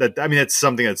that's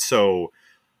something that's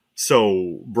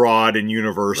so broad and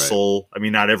universal. Right. I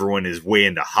mean, not everyone is way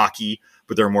into hockey,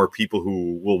 but there are more people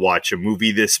who will watch a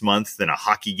movie this month than a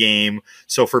hockey game.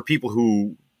 So for people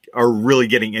who are really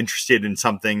getting interested in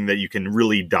something that you can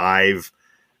really dive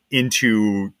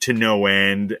into to no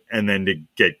end, and then to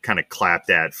get kind of clapped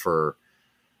at for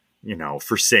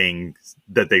saying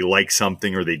that they like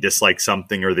something or they dislike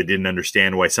something or they didn't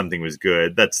understand why something was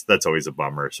good, that's always a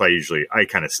bummer. So I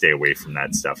kind of stay away from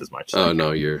that stuff as much. Oh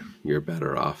no, you're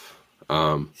better off.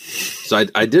 So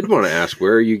I did want to ask,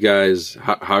 where are you guys,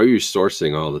 how are you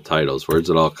sourcing all the titles? Where's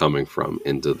it all coming from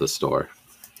into the store?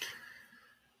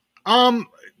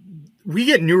 We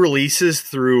get new releases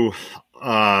through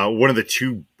one of the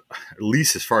two, at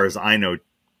least as far as I know,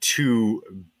 two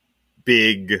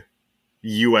big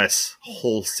U.S.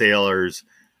 wholesalers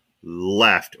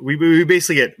left. We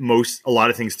basically get a lot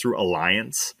of things through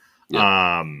Alliance.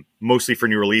 Yeah. Mostly for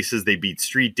new releases. They beat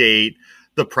Street Date.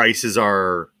 The prices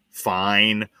are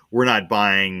fine. We're not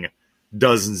buying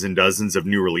dozens and dozens of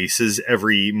new releases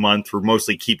every month. We're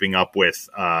mostly keeping up with,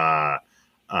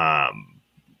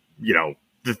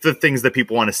 the things that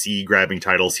people want to see, grabbing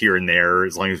titles here and there,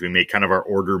 as long as we make kind of our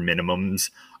order minimums.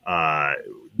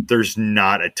 There's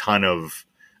not a ton of,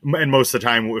 and most of the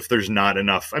time, if there's not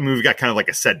enough, I mean, we've got kind of like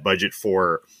a set budget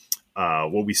for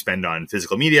what we spend on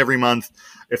physical media every month.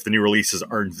 If the new releases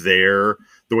aren't there,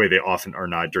 the way they often are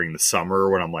not during the summer,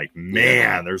 when I'm like,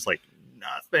 man, there's like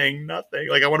nothing.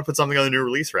 Like I want to put something on the new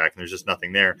release rack and there's just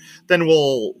nothing there. Then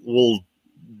we'll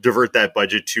divert that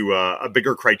budget to a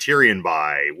bigger Criterion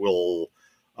buy.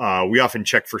 We often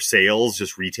check for sales,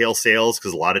 just retail sales,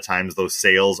 because a lot of times those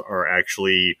sales are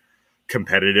actually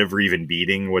competitive or even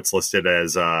beating what's listed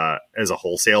as a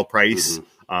wholesale price.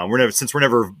 We're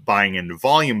never buying in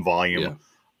volume.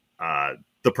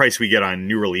 The price we get on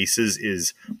new releases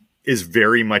is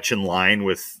very much in line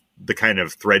with the kind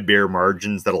of threadbare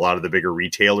margins that a lot of the bigger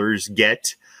retailers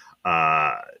get.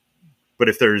 But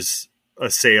if there's a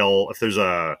sale, if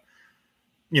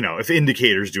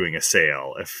Indicator's doing a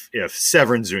sale, if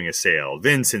Severn's doing a sale,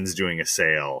 Vincent's doing a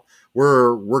sale,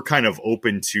 we're kind of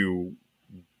open to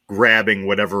grabbing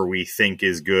whatever we think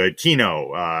is good.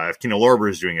 Kino, if Kino Lorber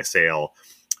is doing a sale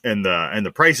and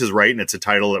the price is right and it's a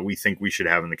title that we think we should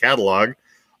have in the catalog,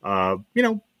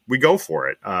 we go for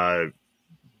it.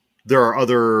 There are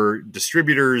other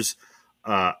distributors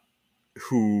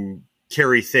who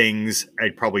carry things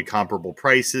at probably comparable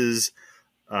prices.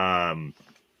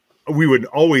 We would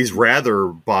always rather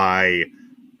buy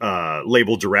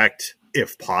label direct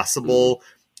if possible.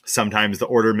 Sometimes the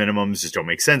order minimums just don't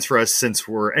make sense for us,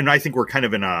 and I think we're kind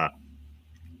of in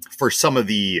for some of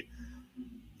the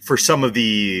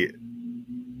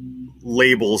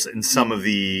labels and some of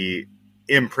the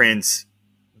imprints,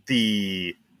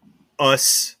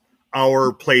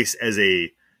 our place as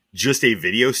just a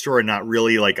video store and not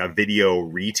really like a video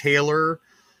retailer.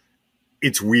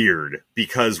 It's weird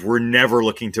because we're never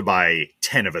looking to buy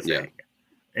 10 of a thing.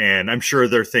 And I'm sure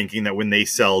they're thinking that when they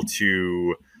sell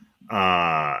to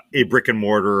a brick and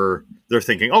mortar, they're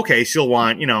thinking, okay, so you'll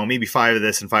want, maybe 5 of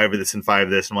this and 5 of this and 5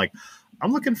 of this. I'm like,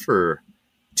 I'm looking for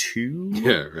 2.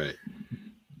 Yeah, right.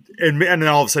 And then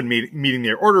all of a sudden meeting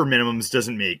their order minimums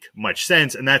doesn't make much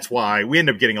sense. And that's why we end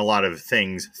up getting a lot of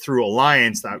things through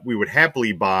Alliance that we would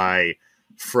happily buy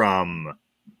from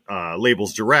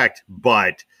labels direct,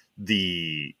 but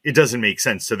it doesn't make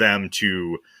sense to them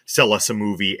to sell us a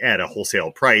movie at a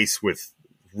wholesale price with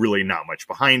really not much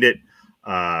behind it.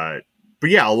 But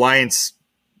yeah, Alliance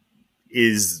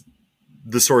is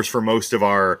the source for most of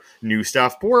our new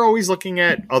stuff, but we're always looking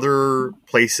at other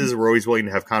places. We're always willing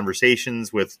to have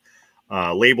conversations with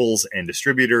labels and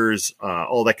distributors,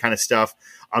 all that kind of stuff.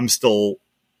 I'm still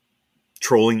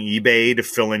trolling eBay to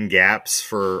fill in gaps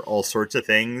for all sorts of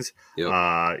things. Yep.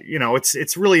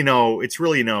 It's really no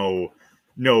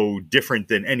different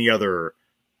than any other.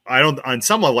 On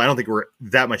some level, I don't think we're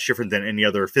that much different than any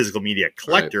other physical media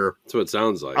collector. Right. That's what it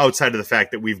sounds like. Outside of the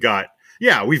fact that we've got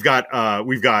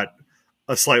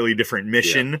a slightly different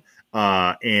mission.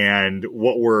 And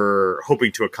what we're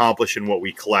hoping to accomplish in what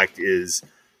we collect is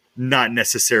not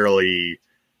necessarily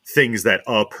things that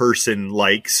a person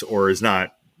likes or is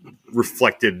not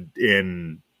reflected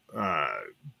in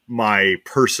my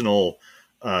personal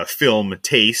film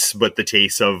tastes, but the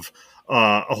tastes of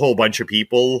a whole bunch of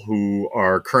people who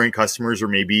are current customers or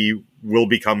maybe will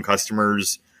become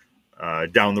customers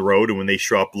down the road. And when they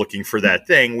show up looking for that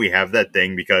thing, we have that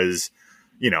thing because,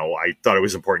 I thought it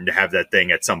was important to have that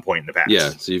thing at some point in the past. Yeah.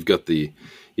 So you've got the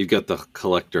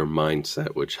collector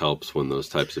mindset, which helps when those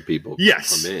types of people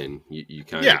come in. You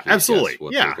kind of absolutely guess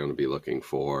what they're going to be looking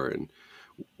for and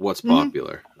what's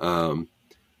popular.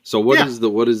 So what is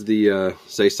the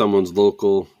say someone's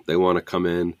local, they want to come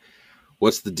in.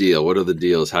 What's the deal? What are the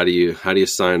deals? How do you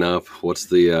sign up? What's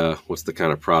the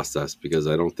kind of process? Because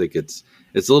I don't think it's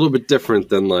a little bit different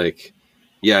than like,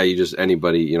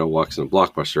 anybody, walks in a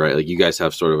Blockbuster, right? Like you guys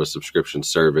have sort of a subscription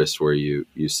service where you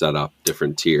set up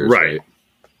different tiers, right?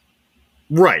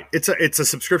 Right. It's a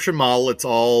subscription model. It's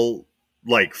all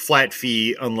like flat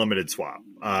fee, unlimited swap.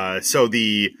 So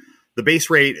the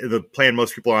base rate, the plan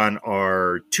most people are on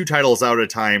are 2 titles out at a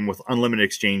time with unlimited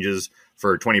exchanges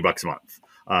for $20 a month.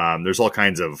 There's all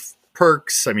kinds of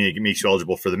perks. I mean, it makes you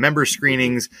eligible for the member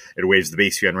screenings. It waives the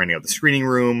base fee on renting out the screening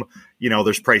room.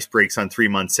 There's price breaks on 3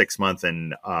 month, 6 month,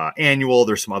 and annual.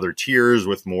 There's some other tiers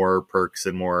with more perks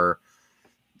and more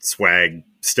swag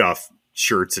stuff,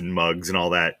 shirts and mugs and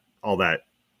all that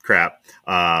crap.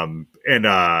 And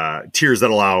tiers that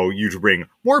allow you to bring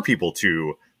more people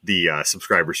to the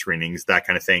subscriber screenings, that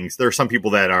kind of things. There are some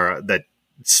people that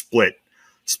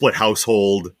split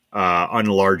household on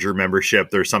a larger membership.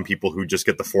 There's some people who just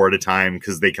get the 4 at a time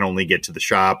because they can only get to the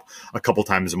shop a couple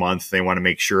times a month. They want to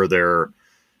make sure they're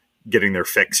getting their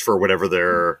fix for whatever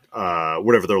they're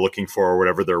looking for, or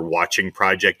whatever their watching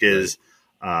project is,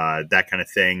 that kind of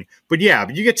thing. But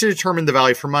you get to determine the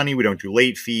value for money. We don't do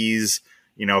late fees.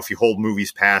 If you hold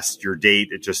movies past your date,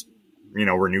 it just,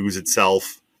 renews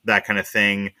itself, that kind of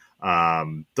thing.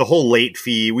 The whole late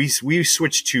fee, we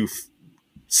switched to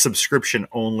subscription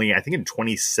only, I think in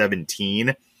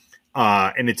 2017.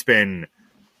 And it's been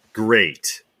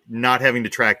great. Not having to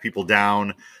track people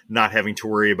down, not having to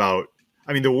worry about,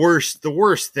 the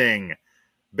worst thing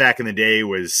back in the day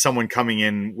was someone coming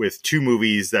in with 2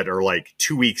 movies that are like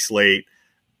 2 weeks late.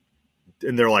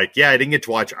 And they're like, yeah, I didn't get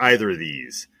to watch either of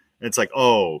these. And it's like,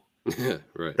 oh,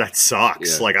 right. That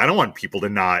sucks. Yeah. Like, I don't want people to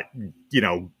not,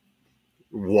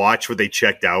 watch what they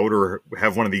checked out, or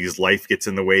have one of these life gets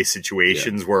in the way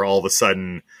situations where all of a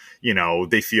sudden,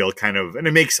 they feel kind of, and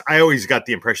I always got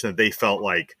the impression that they felt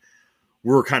like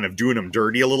we're kind of doing them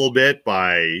dirty a little bit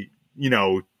by,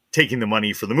 taking the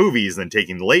money for the movies and then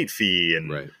taking the late fee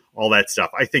and all that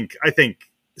stuff. I think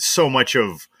so much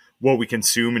of what we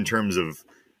consume in terms of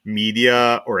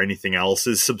media or anything else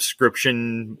is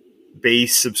subscription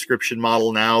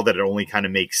model now, that it only kind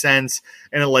of makes sense,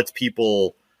 and it lets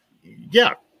people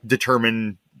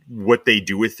determine what they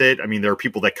do with it. There are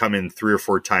people that come in 3 or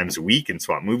 4 times a week and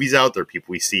swap movies out. There are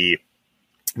people we see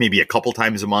maybe a couple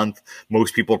times a month.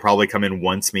 Most people probably come in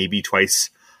once, maybe twice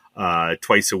a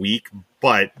week,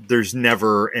 but there's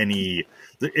never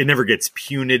it never gets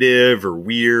punitive or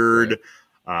weird.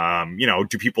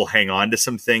 Do people hang on to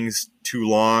some things too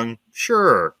long?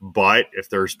 Sure. But if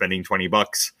they're spending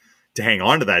 $20 to hang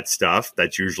on to that stuff,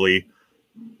 that's usually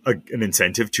an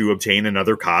incentive to obtain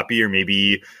another copy, or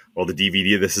maybe, the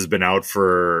DVD of this has been out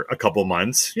for a couple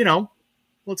months,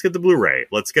 let's get the Blu-ray,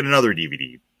 let's get another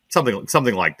DVD,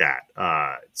 something like that.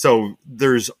 So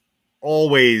there's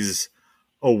always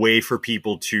a way for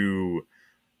people to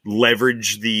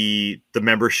leverage the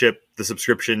membership, the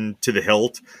subscription to the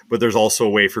hilt, but there's also a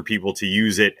way for people to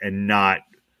use it and not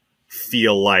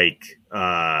feel like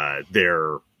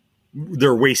they're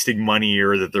wasting money,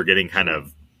 or that they're getting kind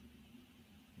of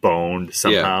boned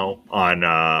somehow on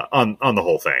the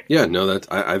whole thing. Yeah, no,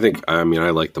 I think I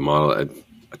like the model at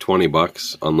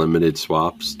 $20, unlimited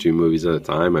swaps, 2 movies at a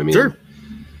time. Sure.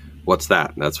 What's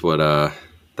that? That's what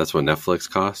Netflix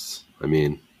costs.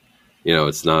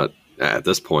 It's not at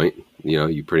this point,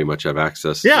 you pretty much have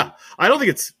access. I don't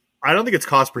think it's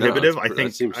cost prohibitive. No, I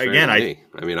think, again, I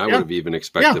would have even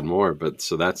expected more, but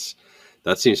so that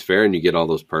seems fair, and you get all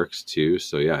those perks too.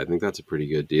 So I think that's a pretty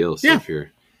good deal. So if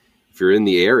you're in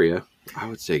the area, I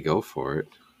would say go for it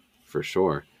for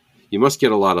sure. You must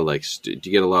get a lot of do you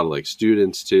get a lot of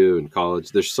students too in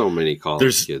college? There's so many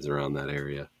college kids around that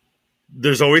area.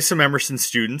 There's always some Emerson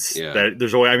students. Yeah.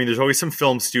 There's always some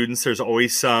film students. There's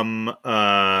always some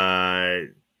there's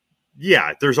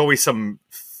always some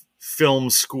film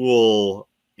school,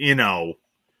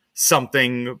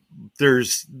 something.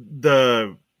 There's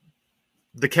the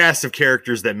cast of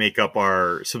characters that make up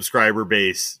our subscriber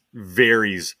base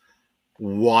varies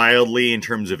wildly in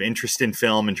terms of interest in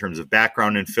film, in terms of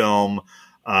background in film.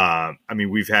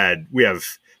 We have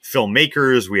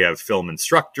filmmakers, we have film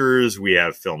instructors, we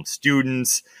have film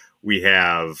students, we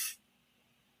have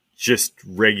just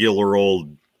regular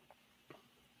old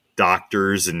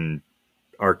doctors and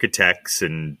architects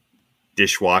and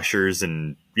dishwashers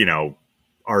and,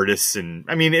 artists. And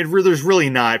there's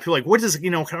really not, people are like, what is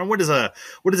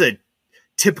a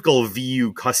typical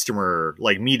VU customer,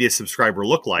 like media subscriber,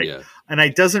 look like? Yeah. And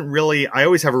I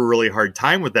always have a really hard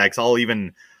time with that, because I'll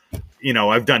even,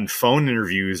 I've done phone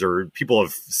interviews, or people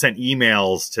have sent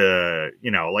emails to,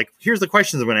 here's the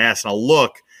questions I'm going to ask, and I'll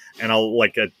look, and I'll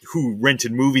who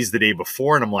rented movies the day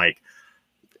before, and I'm like,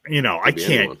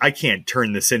 I can't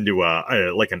turn this into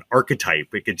an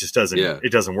archetype. It just doesn't. Yeah.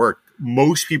 It doesn't work.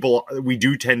 Most people, we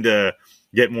do tend to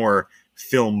get more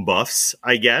film buffs,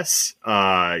 I guess.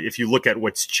 If you look at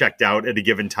what's checked out at a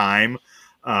given time,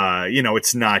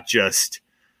 it's not just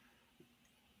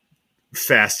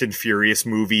Fast and Furious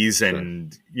movies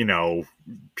and,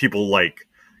 people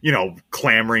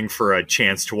clamoring for a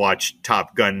chance to watch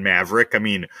Top Gun Maverick.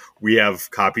 We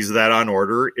have copies of that on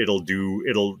order.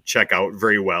 It'll check out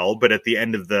very well. But at the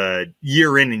end of the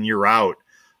year in and year out,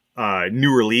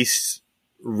 new release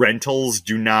rentals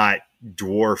do not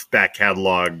dwarf back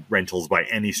catalog rentals by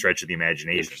any stretch of the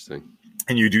imagination. Interesting.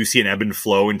 And you do see an ebb and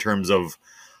flow in terms of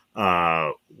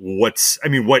what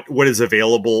is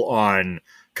available on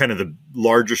kind of the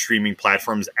larger streaming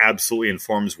platforms absolutely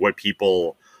informs what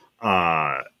people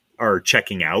are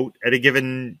checking out at a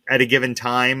given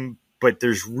time. But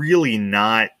there's really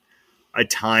not a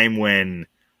time when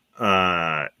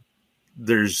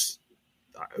there's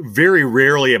very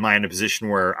rarely am I in a position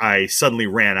where I suddenly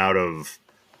ran out of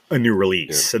a new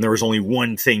release and there was only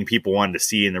one thing people wanted to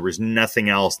see and there was nothing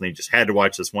else and they just had to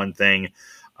watch this one thing.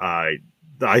 I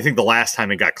think the last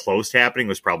time it got close to happening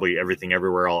was probably Everything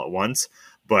Everywhere All at Once.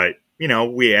 But,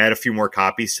 we add a few more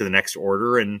copies to the next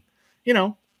order and,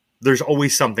 there's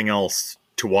always something else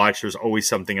to watch. There's always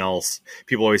something else.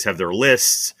 People always have their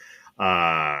lists.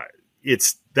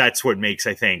 That's what makes,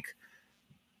 I think,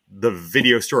 the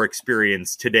video store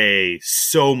experience today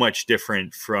so much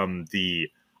different from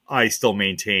the, I still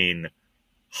maintain,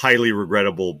 highly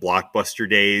regrettable Blockbuster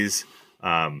days.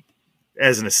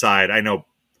 As an aside, I know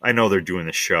they're doing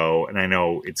the show, and I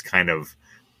know it's kind of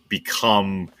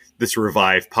become this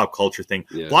revived pop culture thing.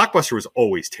 Yeah. Blockbuster was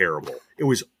always terrible. It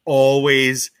was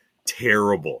always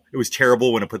terrible. It was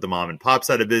terrible when it put the mom and pops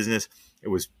out of business. It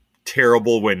was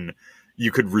terrible when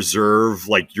you could reserve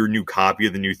like your new copy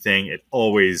of the new thing. It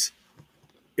was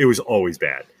always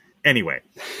bad. Anyway,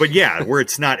 but yeah, where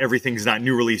it's not, everything's not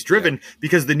new release driven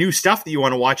because the new stuff that you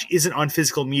want to watch isn't on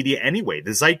physical media anyway.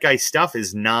 The zeitgeist stuff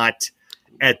is not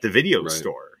at the video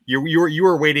store. You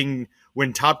were waiting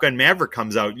when Top Gun Maverick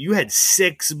comes out. You had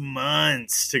 6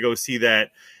 months to go see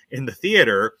that in the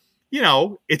theater.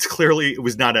 It's clearly, it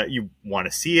was not you want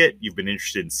to see it. You've been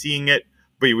interested in seeing it,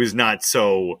 but it was not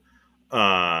so,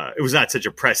 it was not such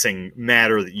a pressing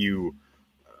matter that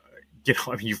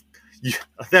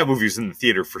that movie was in the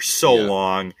theater for so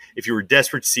long. If you were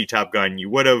desperate to see Top Gun, you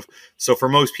would have. So for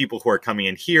most people who are coming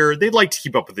in here, they'd like to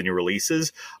keep up with the new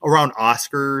releases. Around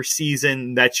Oscar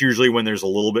season, that's usually when there's a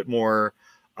little bit more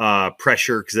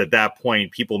pressure, because at that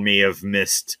point, people may have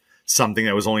missed something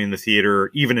that was only in the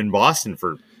theater, even in Boston,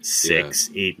 for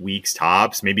 6-8 weeks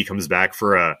tops. Maybe comes back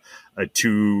for a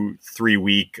 2-3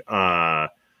 week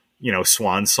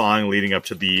swan song leading up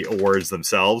to the awards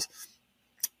themselves.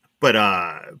 But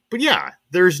yeah,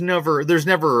 there's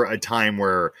never a time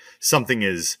where something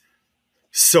is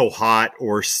so hot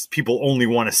or people only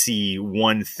want to see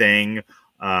one thing.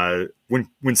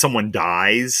 When someone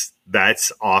dies,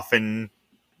 that's often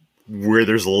where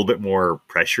there's a little bit more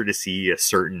pressure to see a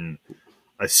certain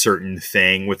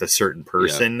thing with a certain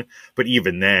person. Yeah. But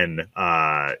even then,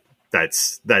 that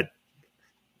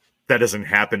doesn't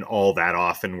happen all that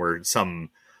often, where some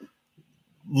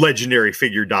legendary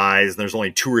figure dies and there's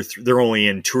only they're only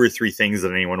in 2 or 3 things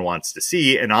that anyone wants to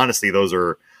see. And honestly,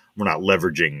 we're not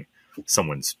leveraging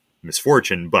someone's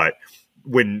misfortune, but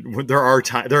when there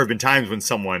have been times when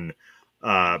someone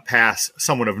of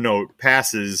note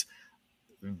passes,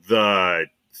 the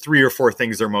 3 or 4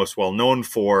 things they're most well known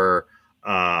for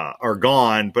are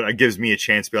gone, but it gives me a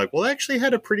chance to be like, well, they actually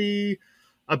had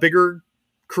a bigger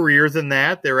career than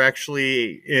that. They're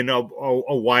actually in a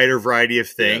wider variety of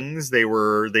things. Yeah.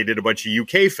 They did a bunch of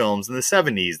UK films in the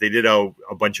 70s. They did a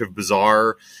bunch of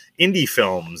bizarre indie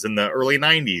films in the early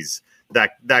 90s.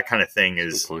 That kind of thing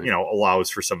is, allows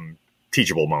for some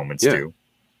teachable moments too.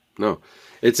 No,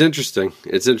 it's interesting.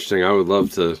 I would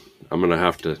love to. I'm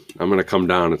going to come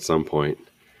down at some point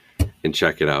and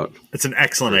check it out. It's an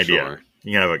excellent idea.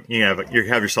 Sure. You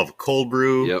have yourself a cold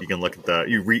brew. Yep. You can look at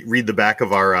read the back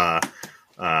of our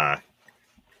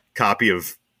copy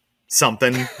of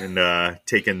something and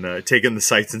taking the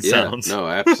sights and sounds. No,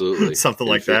 absolutely. Something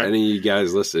like that. Any of you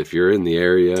guys listen, if you're in the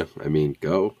area,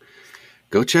 go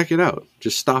check it out.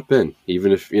 Just stop in,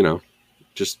 even if,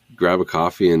 just grab a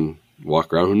coffee and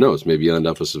walk around. Who knows? Maybe you'll end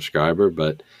up a subscriber,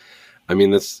 but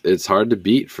it's hard to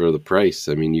beat for the price.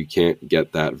 You can't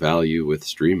get that value with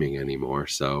streaming anymore.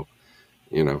 So,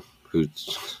 who's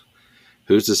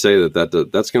to say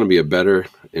that's going to be a better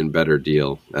and better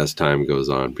deal as time goes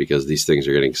on, because these things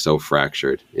are getting so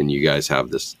fractured and you guys have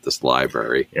this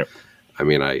library. Yep.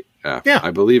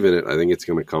 I believe in it. I think it's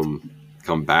going to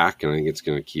come back, and I think it's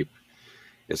going to keep,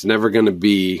 it's never going to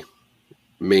be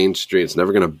mainstream. It's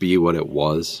never going to be what it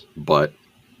was, but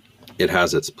it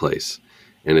has its place,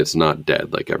 and it's not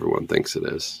dead like everyone thinks it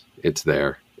is. It's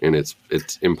there, and it's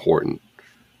important.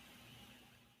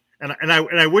 And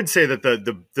I would say that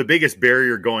the biggest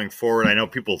barrier going forward, I know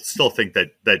people still think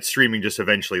that streaming just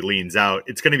eventually leans out.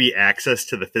 It's going to be access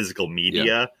to the physical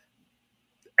media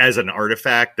as an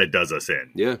artifact that does us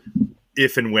in. Yeah.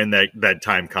 If and when that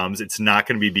time comes, it's not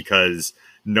going to be because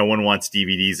no one wants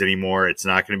DVDs anymore. It's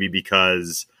not going to be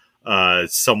because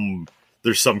there's some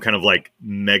kind of like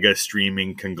mega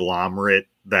streaming conglomerate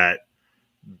that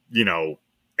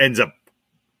ends up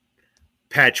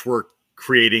Patchwork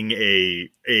creating a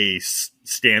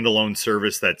standalone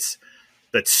service that's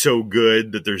so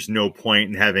good that there's no point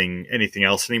in having anything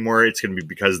else anymore. It's going to be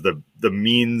because the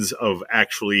means of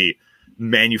actually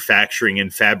manufacturing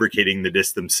and fabricating the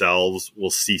discs themselves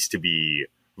will cease to be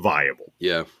viable.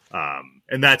 Yeah.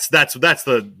 And that's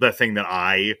the thing that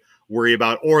I worry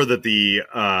about, or that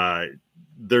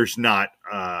there's not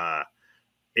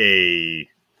a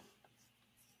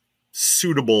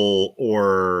suitable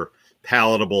or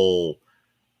palatable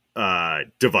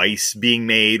device being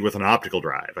made with an optical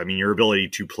drive. I mean, your ability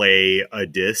to play a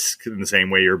disc in the same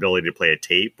way your ability to play a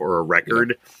tape or a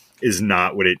record is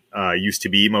not what it used to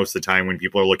be. Most of the time when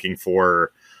people are looking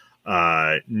for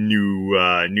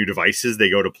new devices, they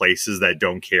go to places that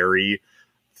don't carry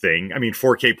thing. I mean,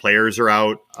 4K players are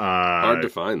out hard to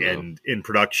find and in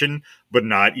production, but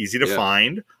not easy to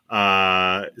find.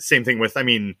 Same thing with, I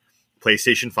mean,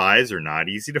 PlayStation 5s are not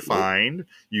easy to find.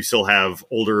 You still have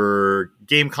older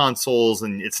game consoles,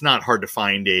 and it's not hard to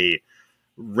find a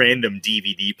random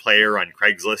DVD player on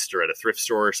Craigslist or at a thrift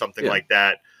store or something like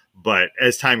that. But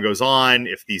as time goes on,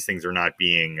 if these things are not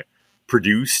being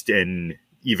produced and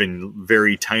even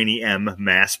very tiny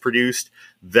mass produced,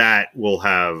 that will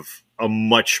have a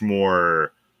much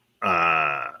more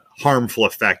harmful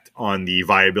effect on the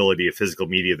viability of physical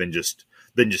media than just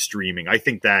streaming. I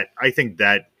think that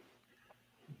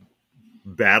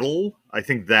battle, I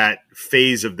think that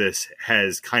phase of this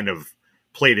has kind of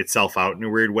played itself out in a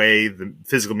weird way. The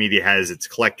physical media has its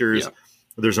collectors.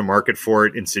 There's a market for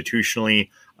it institutionally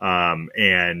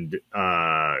and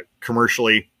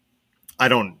commercially. I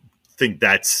don't think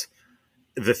that's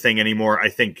the thing anymore. I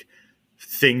think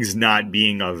things not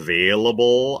being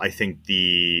available, I think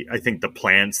the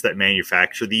plants that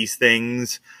manufacture these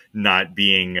things not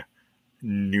being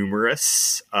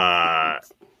numerous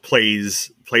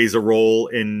plays a role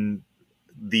in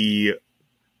the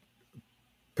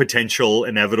potential,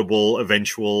 inevitable,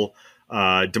 eventual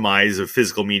demise of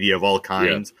physical media of all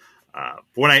kinds.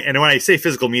 When I say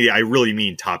physical media, I really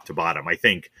mean top to bottom. I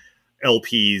think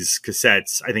LPs,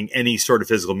 cassettes, I think any sort of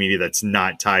physical media that's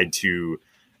not tied to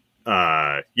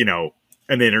an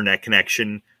internet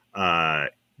connection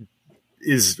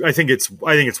is, I think it's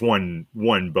one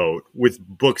boat, with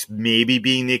books maybe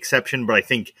being the exception. But I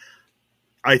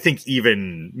think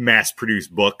even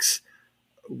mass-produced books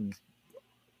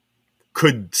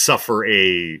could suffer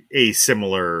a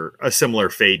similar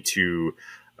fate to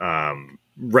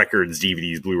records,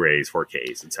 DVDs, Blu-rays,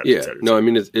 4Ks, etc. Et cetera. No, I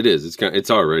mean it is.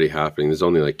 It's already happening. There's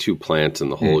only like 2 plants in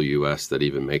the whole U.S. that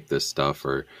even make this stuff,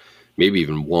 or maybe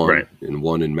even one, and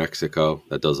one in Mexico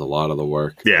that does a lot of the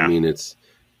work. Yeah, I mean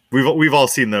we've all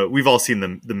seen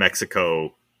the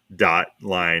Mexico dot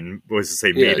line, was to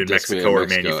say made in Mexico or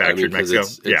manufactured in Mexico.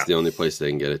 It's the only place they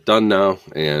can get it done now,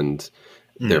 and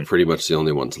they're pretty much the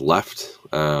only ones left.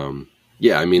 I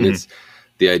mean it's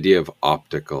the idea of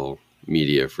optical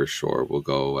media for sure will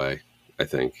go away, I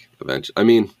think, eventually. I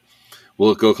mean,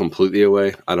 will it go completely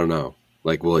away? I don't know.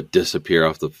 Like, will it disappear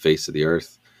off the face of the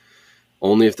earth?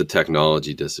 Only if the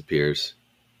technology disappears.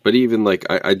 But even like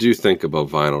I do think about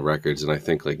vinyl records, and I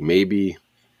think like maybe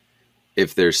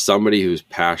if there's somebody who's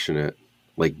passionate,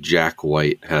 like Jack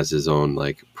White has his own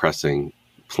like pressing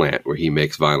plant where he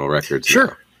makes vinyl records. Sure.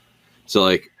 Now. So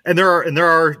like, and there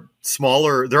are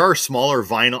smaller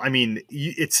vinyl. I mean,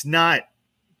 it's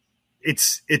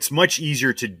much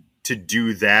easier to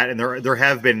do that. And there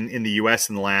have been in the US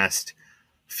in the last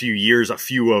few years, a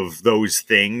few of those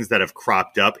things that have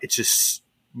cropped up. It's just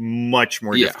much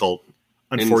more difficult.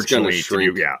 Unfortunately, it's going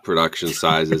to shrink production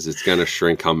sizes. It's going to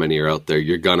shrink how many are out there.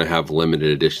 You're going to have limited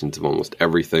editions of almost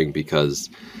everything because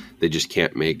they just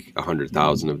can't make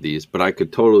 100,000 of these. But I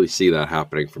could totally see that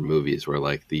happening for movies where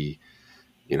like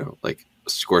like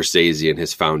Scorsese and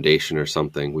his foundation or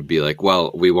something would be like,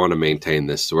 well, we want to maintain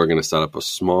this, so we're going to set up a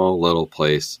small little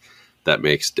place that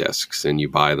makes discs, and you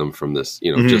buy them from this,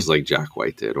 just like Jack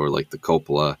White did, or like the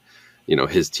Coppola,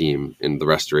 his team in the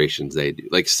restorations they do.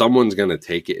 Like someone's going to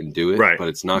take it and do it, but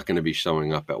it's not going to be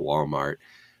showing up at Walmart,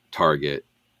 Target,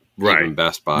 even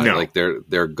Best Buy. No. Like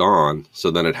they're gone. So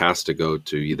then it has to go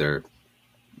to either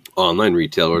online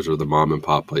retailers or the mom and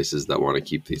pop places that want to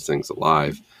keep these things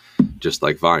alive, just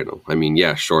like vinyl. I mean,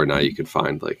 yeah, sure, now you can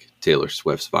find like Taylor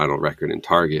Swift's vinyl record in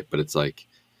Target, but it's like,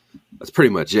 that's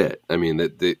pretty much it. I mean,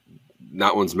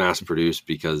 that one's mass produced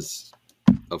because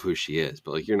of who she is,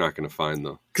 but like you're not going to find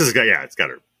because it's got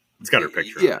her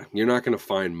picture. Yeah, you're not going to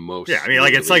find most. Yeah, I mean,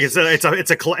 like it's a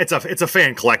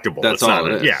fan collectible. That's all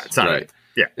it is. Yeah, it's not right.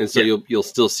 And so you'll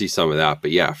still see some of that,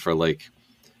 but yeah, for like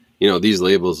these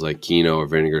labels like Kino or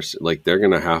Vinegar, like they're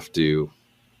going to have to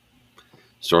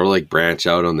sort of like branch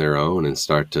out on their own and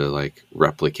start to like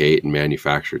replicate and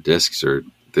manufacture discs, or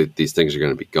these things are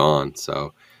going to be gone.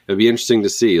 So it'd be interesting to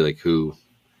see like who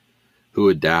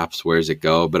adapts, where's it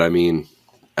go. But I mean,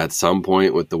 at some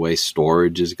point with the way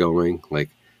storage is going, like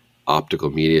optical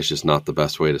media is just not the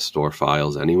best way to store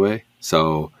files anyway.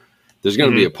 So there's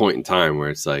going to be a point in time where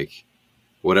it's like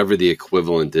whatever the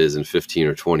equivalent is in 15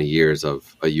 or 20 years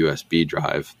of a USB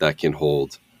drive that can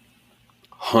hold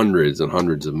hundreds and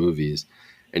hundreds of movies,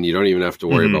 and you don't even have to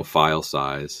worry about file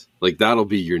size. Like that'll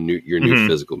be your new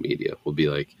physical media will be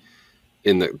like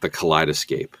in the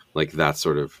kaleidoscape, like that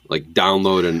sort of like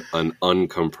download an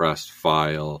uncompressed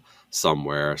file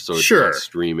somewhere. So it's not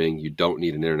streaming. You don't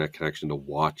need an internet connection to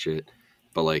watch it,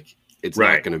 but like it's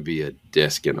not going to be a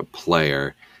disc in a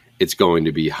player. It's going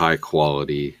to be high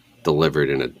quality delivered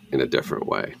in a different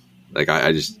way. Like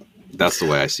I just, that's the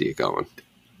way I see it going.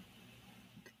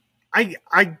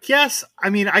 I guess, I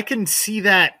mean, I can see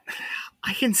that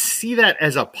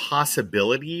as a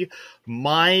possibility.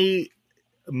 My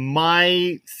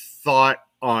thought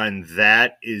on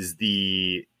that is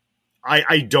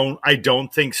I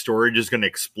don't think storage is going to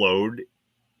explode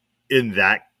in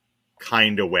that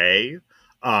kind of way,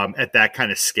 at that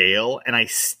kind of scale. And I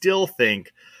still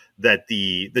think that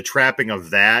the trapping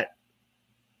of that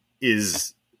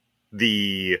is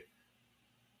it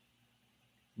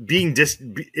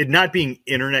not being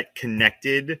internet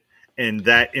connected, and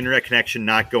that internet connection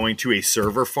not going to a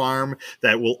server farm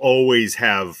that will always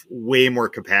have way more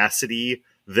capacity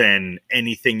than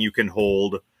anything you can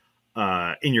hold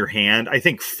in your hand. I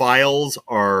think files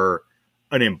are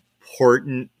an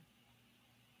important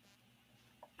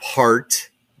part.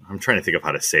 I'm trying to think of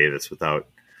how to say this without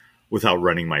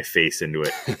running my face into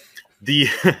it.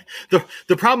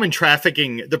 The problem in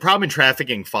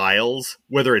trafficking files,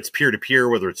 whether it's peer to peer,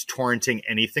 whether it's torrenting,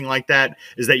 anything like that,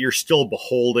 is that you're still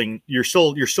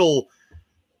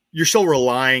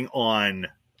relying on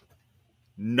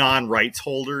non-rights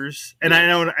holders. And I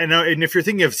know, and if you're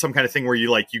thinking of some kind of thing where you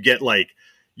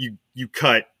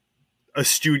cut a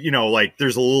studio, like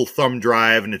there's a little thumb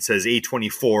drive and it says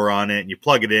A24 on it, and you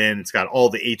plug it in, it's got all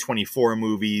the A24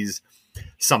 movies,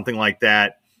 something like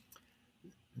that.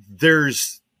 There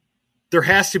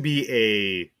has to be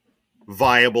a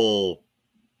viable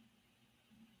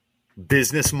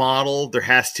business model. There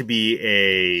has to be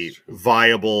a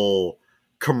viable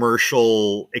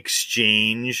commercial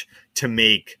exchange to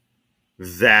make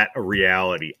that a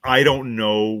reality. I don't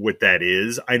know what that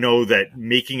is. I know that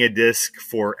making a disc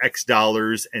for X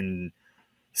dollars and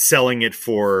selling it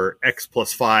for X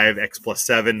plus 5, X plus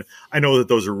 7, I know that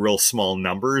those are real small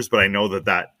numbers, but I know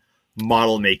that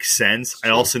model makes sense. I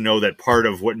also know that part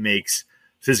of what makes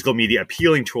physical media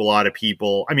appealing to a lot of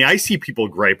people, I mean, I see people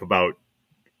gripe about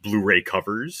Blu-ray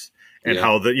covers and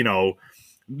how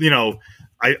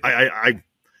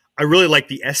I really like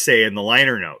the essay and the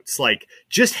liner notes. Like,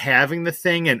 just having the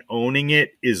thing and owning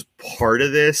it is part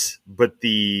of this, but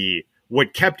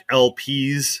what kept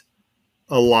LPs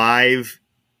alive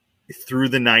through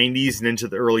the 90s and into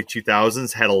the early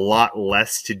 2000s had a lot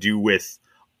less to do with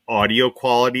audio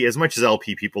quality. As much as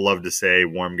LP people love to say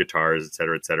warm guitars, et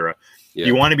cetera, et cetera. Yeah.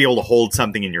 You want to be able to hold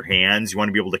something in your hands. You want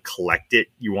to be able to collect it.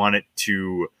 You want it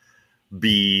to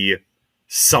be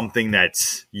something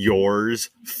that's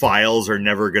yours. Files are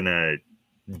never going to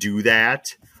do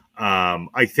that.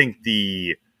 I think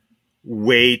the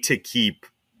way to keep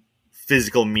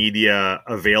physical media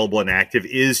available and active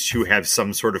is to have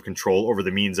some sort of control over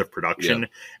the means of production. Yeah.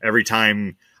 Every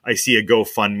time I see a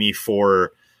GoFundMe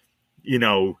for,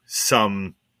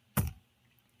 some,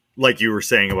 like you were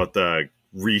saying about the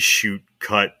reshoot,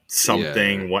 cut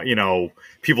something,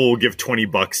 people will give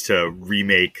 $20 to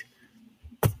remake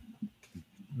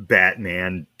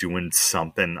Batman doing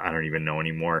something. I don't even know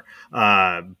anymore.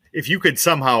 If you could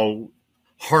somehow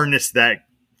harness the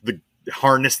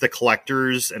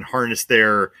collectors and harness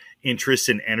their interest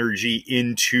and energy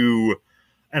into,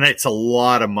 and it's a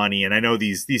lot of money. And I know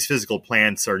these physical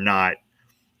plants are not,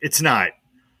 it's not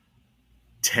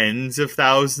tens of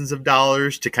thousands of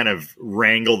dollars to kind of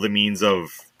wrangle the means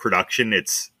of production.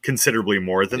 It's considerably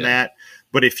more than that.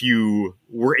 But if you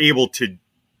were able to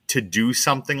do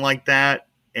something like that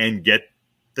and get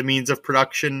the means of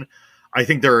production, I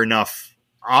think there are enough.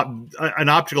 An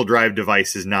optical drive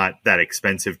device is not that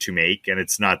expensive to make, and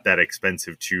it's not that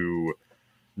expensive to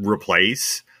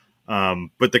replace.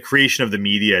 But the creation of the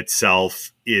media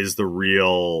itself is the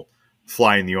real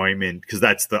fly in the ointment, because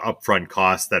that's the upfront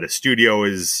cost that a studio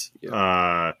is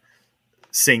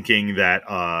sinking, that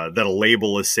a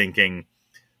label is sinking.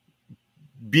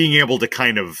 Being able to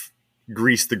kind of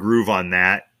grease the groove on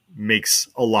that makes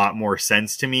a lot more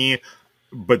sense to me.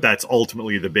 but that's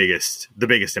ultimately the biggest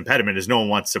impediment is no one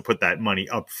wants to put that money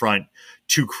up front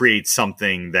to create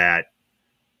something that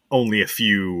only a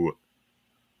few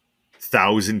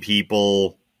thousand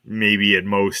people, maybe at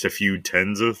most a few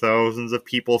tens of thousands of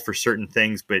people for certain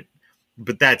things. But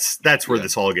that's where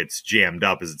this all gets jammed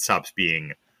up, is it stops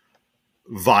being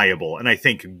viable. And I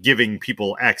think giving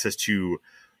people access to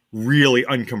really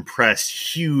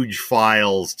uncompressed, huge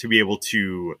files to be able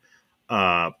to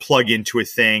plug into a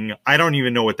thing. I don't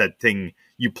even know what that thing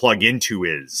you plug into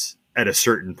is at a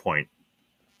certain point,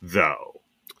 though.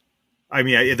 I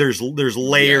mean, there's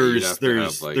layers.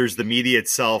 There's the media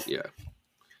itself. Yeah.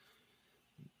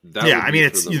 I mean,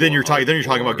 it's then you're talking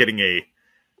about getting a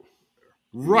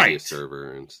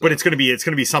server and stuff. But it's going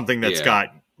to be something that's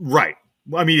got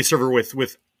a media server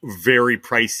with very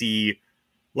pricey.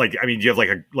 Like, I mean, do you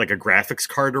have like a graphics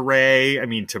card array? I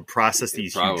mean, to process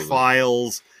these huge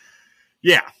files.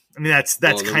 Yeah, I mean that's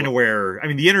kind of where, I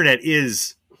mean, the internet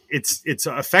is it's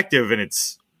effective and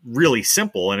it's really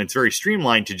simple and it's very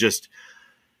streamlined to just,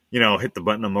 hit the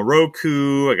button on my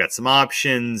Roku. I got some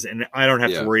options and I don't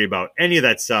have to worry about any of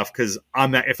that stuff because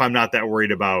if I'm not that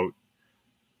worried about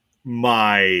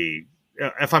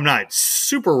if I'm not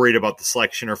super worried about the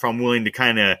selection, or if I'm willing to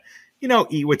kind of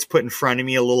eat what's put in front of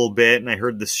me a little bit, and I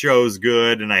heard the show's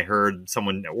good and I heard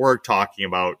someone at work talking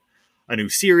about a new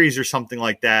series or something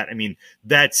like that. I mean,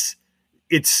 it's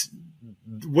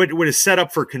what is set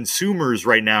up for consumers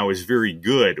right now is very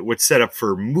good. What's set up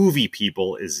for movie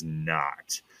people is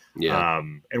not. Yeah.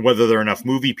 And whether there are enough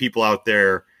movie people out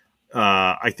there,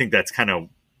 I think that's I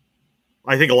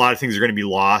think a lot of things are going to be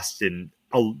lost, and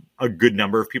a good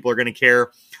number of people are going to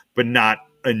care, but not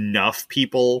enough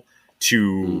people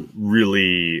to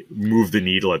really move the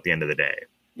needle at the end of the day.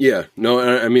 Yeah. No,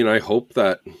 I mean, I hope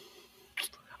that,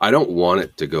 I don't want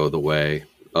it to go the way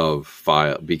of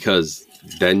file, because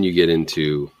then you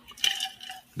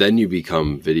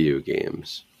become video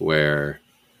games where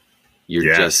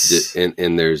you're just,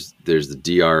 and there's the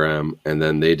DRM, and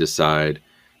then they decide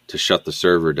to shut the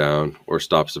server down or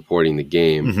stop supporting the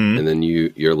game. Mm-hmm. And then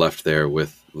you're left there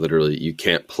with literally, you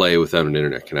can't play without an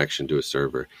internet connection to a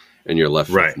server, and you're left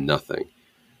with nothing,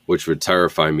 which would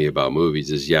terrify me about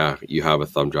movies is, you have a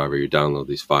thumb drive or you download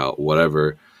these files,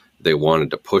 whatever they wanted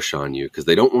to push on you, because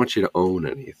they don't want you to own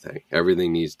anything.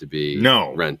 Everything needs to be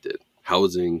rented.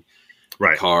 Housing,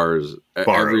 cars,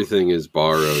 everything is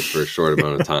borrowed for a short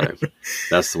amount of time.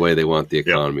 That's the way they want the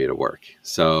economy to work.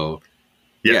 So,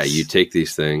 you take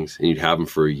these things and you'd have them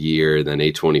for a year, and then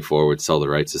A24 would sell the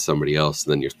rights to somebody else,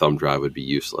 and then your thumb drive would be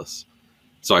useless.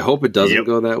 So I hope it doesn't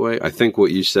go that way. I think what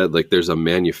you said, like there's a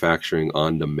manufacturing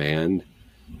on demand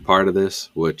part of this,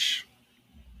 which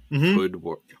could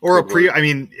work. Or I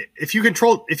mean, if you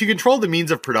control the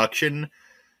means of production,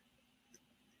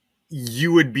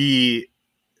 you would be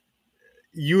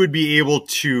able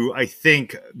to, I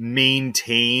think,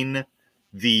 maintain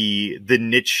the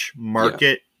niche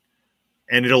market,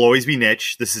 and it'll always be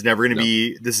niche. This is never going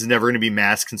to be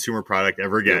mass consumer product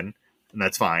ever again, and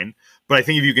that's fine. But I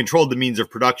think if you controlled the means of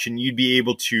production, you'd be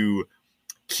able to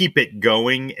keep it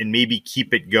going, and maybe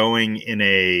keep it going in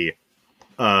a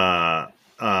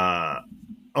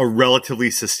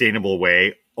relatively sustainable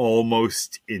way,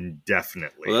 almost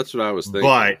indefinitely. Well, that's what I was thinking.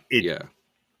 But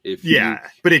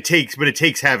but it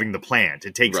takes having the plant.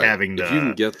 It takes having if you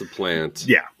can get the plant,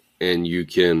 and you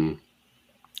can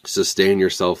sustain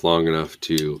yourself long enough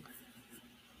to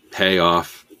pay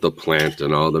off the plant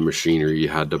and all the machinery you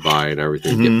had to buy and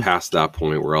everything, get past that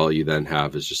point where all you then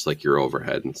have is just like your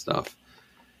overhead and stuff.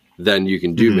 Then you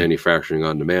can do manufacturing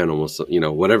on demand, almost,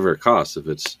 whatever it costs. If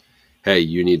it's, hey,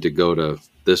 you need to go to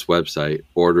this website,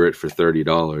 order it for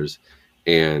 $30,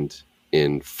 and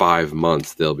in 5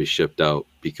 months they'll be shipped out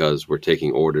because we're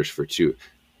taking orders for 2.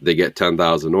 They get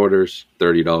 10,000 orders,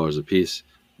 $30 a piece.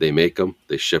 They make them,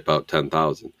 they ship out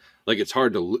 10,000. Like it's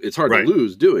hard to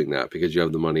lose doing that because you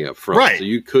have the money up front. Right. So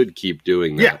you could keep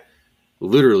doing that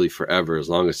literally forever, as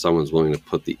long as someone's willing to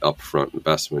put the upfront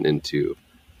investment into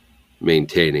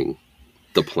maintaining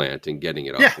the plant and getting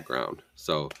it off the ground.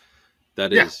 So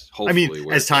that is hopefully, I mean,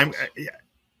 where as time,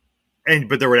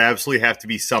 but there would absolutely have to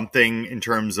be something in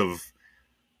terms of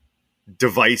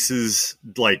devices,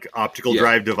 like optical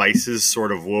drive devices,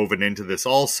 sort of woven into this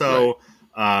also.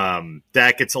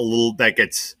 That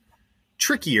gets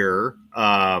trickier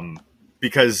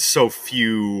because so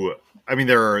few. I mean,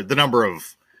 there are the number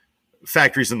of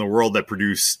factories in the world that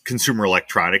produce consumer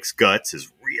electronics guts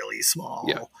is really small.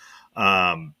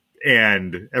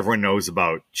 And everyone knows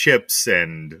about chips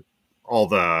and all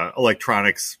the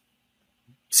electronics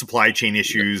supply chain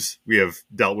issues we have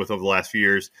dealt with over the last few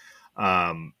years.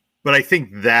 But I think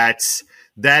that's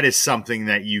that is something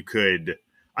that you could,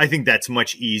 I think that's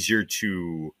much easier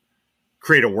to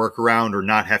create a workaround or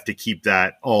not have to keep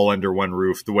that all under one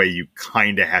roof the way you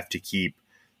kind of have to keep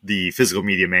the physical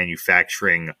media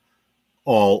manufacturing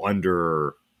all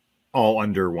under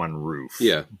one roof.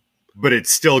 Yeah. But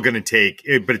it's still going to take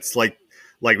it. But it's like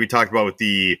we talked about with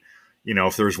the,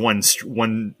 if there's one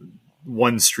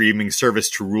streaming service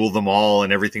to rule them all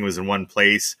and everything was in one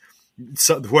place,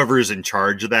 so whoever is in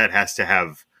charge of that has to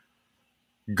have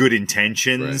good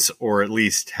intentions, right, or at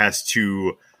least has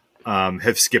to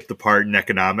have skipped the part in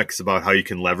economics about how you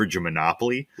can leverage a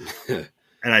monopoly.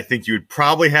 And I think you would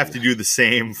probably have to do the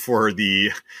same for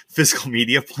the physical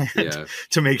media plant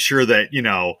to make sure that,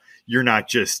 you're not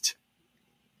just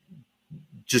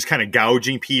kind of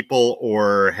gouging people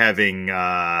or having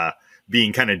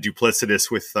being kind of duplicitous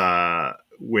with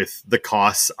the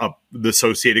costs, the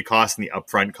associated costs and the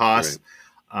upfront costs.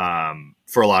 Right.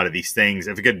 For a lot of these things,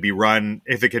 if it could be run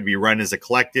as a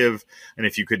collective, and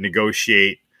if you could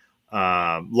negotiate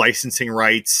licensing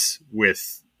rights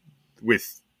with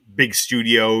big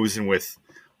studios and with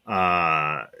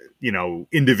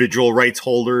individual rights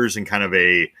holders and kind of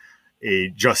a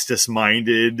justice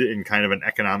minded and kind of an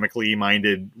economically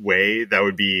minded way, that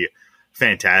would be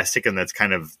fantastic. And that's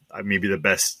kind of maybe the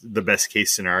best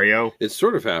case scenario. It's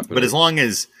sort of happening, but as long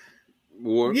as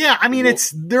Warner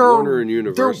and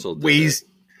Universal did ways,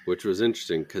 which was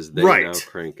interesting because they now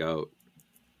crank out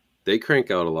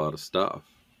a lot of stuff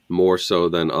more so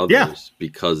than others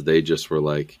because they just were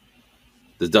like,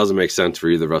 this doesn't make sense for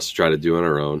either of us to try to do on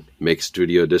our own. Make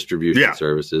studio distribution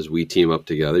services. We team up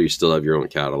together. You still have your own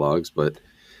catalogs, but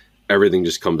everything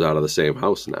just comes out of the same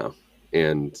house now,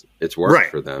 and it's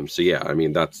worked for them. So yeah, I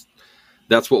mean that's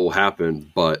what will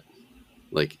happen, but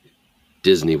like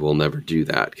Disney will never do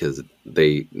that because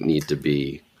they need to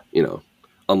be,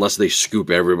 unless they scoop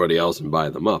everybody else and buy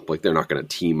them up. Like they're not going to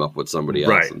team up with somebody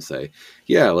else and say,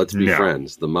 yeah, let's be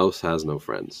friends. The mouse has no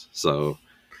friends. So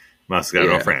mouse got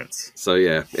no friends. So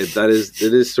yeah, it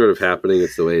is sort of happening.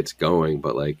 It's the way it's going,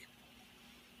 but like,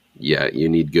 yeah, you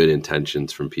need good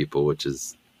intentions from people, which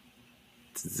is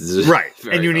right.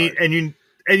 And you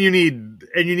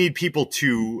need people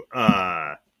to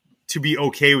be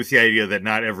okay with the idea that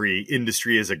not every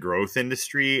industry is a growth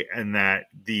industry, and that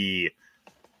the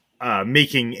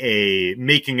making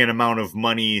an amount of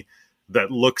money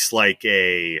that looks like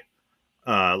a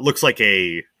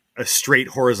straight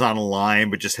horizontal line,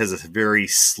 but just has a very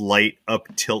slight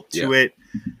up tilt to it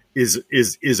is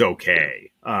okay.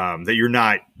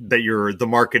 The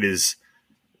market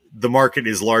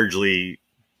is largely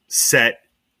set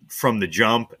from the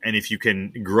jump, and if you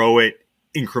can grow it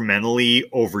incrementally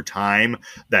over time,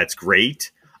 that's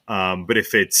great. But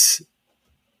if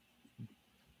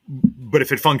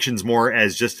it functions more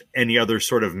as just any other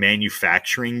sort of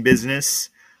manufacturing business,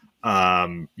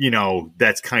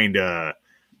 that's kind of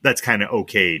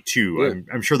okay too. Yeah.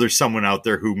 I'm sure there's someone out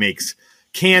there who makes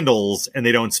candles and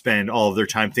they don't spend all of their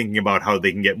time thinking about how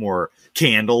they can get more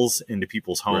candles into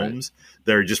people's homes.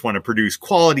 Right. They just want to produce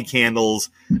quality candles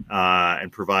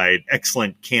and provide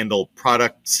excellent candle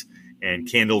products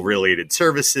and candle related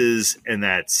services. And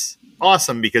that's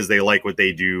awesome because they like what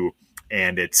they do.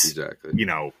 And it's,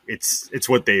 it's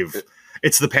what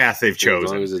it's the path they've chosen.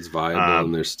 As long as it's viable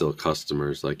and there's still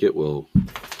customers, like it will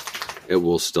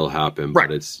still happen,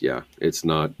 but it's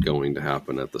not going to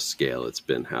happen at the scale it's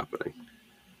been happening.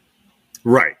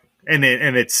 Right. And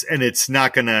it's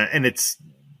not gonna, and it's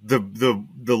the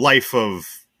life of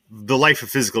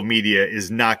physical media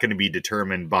is not going to be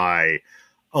determined by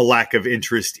a lack of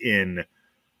interest in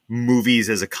movies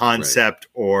as a concept,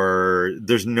 or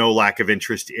there's no lack of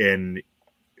interest in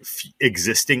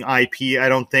existing IP, I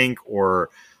don't think, or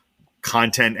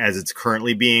content as it's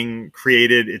currently being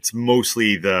created. It's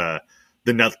mostly the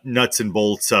nuts and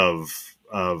bolts of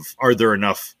are there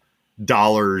enough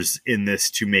dollars in this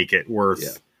to make it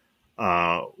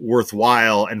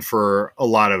worthwhile? And for a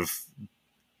lot of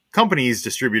companies,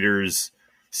 distributors,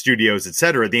 studios,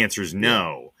 etc., the answer is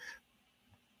no.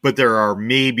 But there are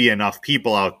maybe enough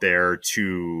people out there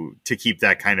to keep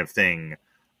that kind of thing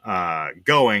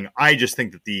going. I just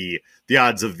think that the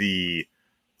odds of the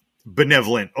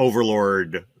benevolent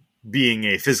overlord being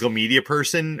a physical media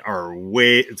person are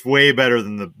way better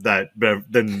than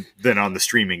than on the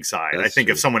streaming side. That's I think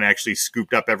true. If someone actually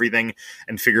scooped up everything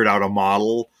and figured out a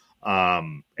model,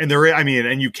 and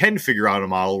you can figure out a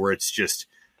model where it's just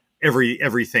if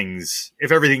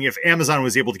Amazon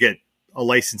was able to get a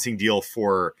licensing deal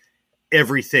for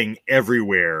everything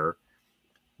everywhere,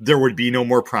 there would be no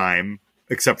more Prime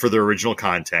except for the original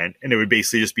content, and it would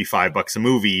basically just be $5 a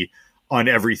movie on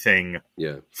everything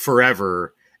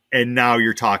forever. And now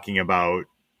you're talking about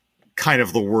kind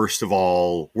of the worst of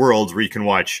all worlds, where you can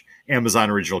watch Amazon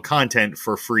original content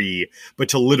for free, but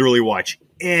to literally watch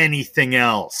anything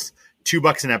else,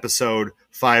 $2 an episode,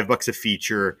 $5 a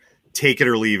feature, take it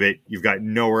or leave it. You've got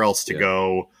nowhere else to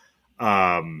go.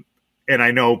 And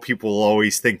I know people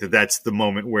always think that that's the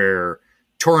moment where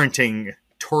torrenting,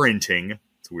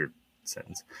 it's a weird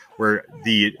sentence, where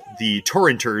the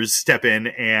torrenters step in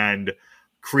and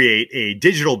create a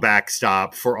digital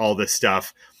backstop for all this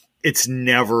stuff. It's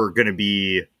never going to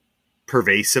be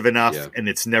pervasive enough, and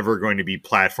it's never going to be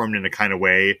platformed in a kind of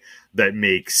way that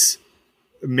makes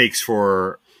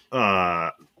for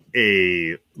a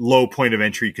low point of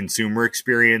entry consumer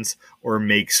experience, or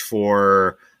makes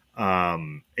for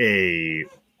a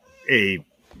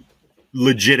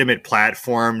legitimate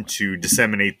platform to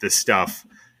disseminate this stuff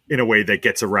in a way that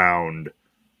gets around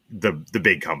the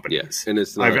big companies. Yes, and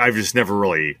it's not, I've just never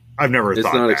really, it's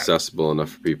not accessible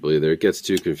enough for people either. It gets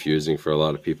too confusing for a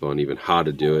lot of people on even how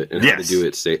to do it and how to do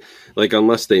it safe. Like,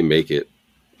 unless they make it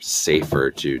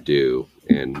safer to do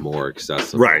and more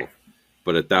accessible. Right.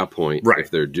 But at that point,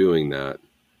 if they're doing that,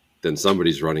 then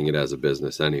somebody's running it as a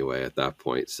business anyway at that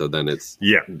point. So then it's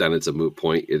a moot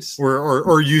point. It's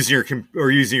or using your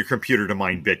computer to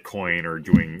mine Bitcoin, or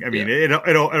doing. I mean, it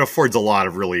affords a lot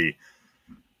of really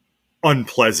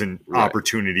unpleasant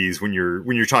opportunities when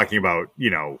you're talking about,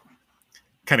 you know,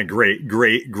 kind of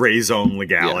gray zone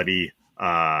legality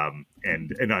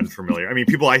and unfamiliar. I mean,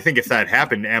 I think if that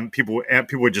happened, and people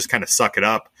would just kind of suck it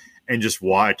up and just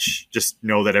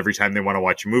know that every time they want to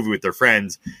watch a movie with their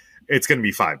friends, it's going to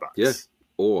be $5. Yeah.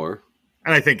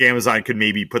 And I think Amazon could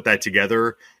maybe put that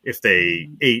together if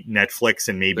they ate Netflix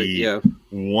and maybe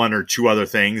one or two other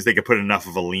things. They could put enough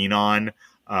of a lean on.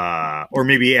 Or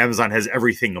maybe Amazon has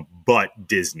everything but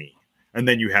Disney, and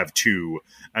then you have two,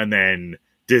 and then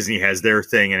Disney has their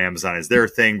thing and Amazon has their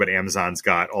thing, but Amazon's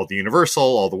got all the Universal,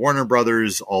 all the Warner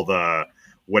Brothers, all the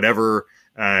whatever,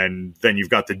 and then you've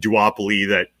got the duopoly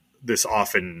that this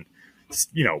often,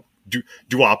 you know,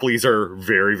 duopolies are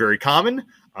very, very common,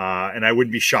 and I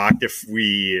wouldn't be shocked if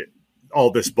all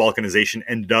this balkanization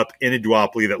ended up in a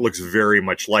duopoly that looks very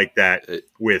much like that,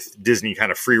 with Disney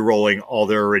kind of free rolling all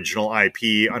their original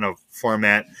IP on a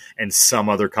format, and some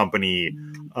other company,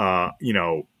 you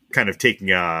know, kind of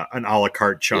taking an a la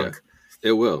carte chunk.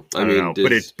 Yeah, it will. I mean,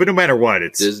 but no matter what,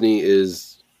 it's Disney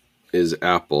is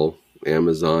Apple,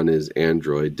 Amazon is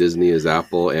Android, Disney is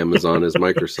Apple, Amazon is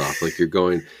Microsoft. Like,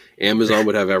 Amazon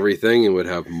would have everything and would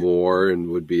have more and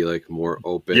would be like more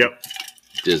open. Yep.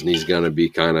 Disney's going to be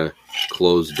kind of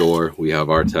closed door. We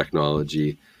have our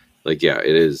technology. Like,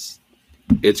 it's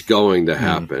going to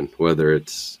happen, whether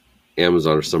it's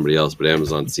Amazon or somebody else, but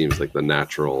Amazon seems like the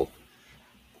natural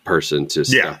person to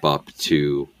step up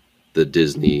to the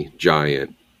Disney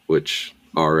giant, which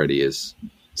already is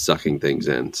sucking things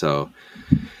in. So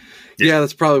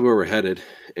that's probably where we're headed.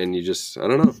 And I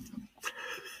don't know.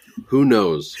 Who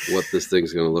knows what this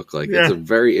thing's going to look like? It's a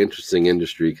very interesting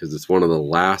industry because it's one of the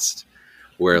last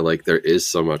where, like, there is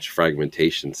so much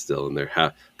fragmentation still, and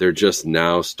they're just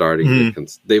now starting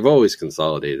to they've always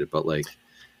consolidated, but, like,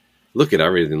 look at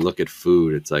everything. Look at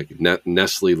food. It's like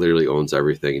Nestle literally owns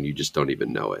everything, and you just don't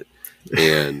even know it.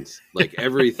 And, like,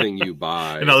 everything you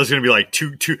buy, and now there's going to be like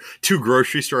two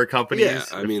grocery store companies. Yeah,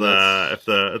 I mean,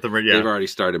 they've already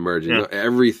started merging. Yeah.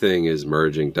 Everything is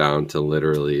merging down to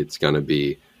literally it's going to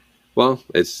be. Well,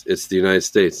 it's the United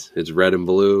States. It's red and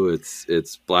blue.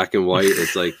 It's black and white.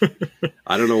 It's like,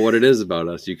 I don't know what it is about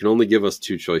us. You can only give us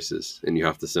two choices, and you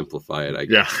have to simplify it, I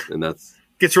guess. Yeah. And that's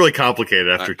gets really complicated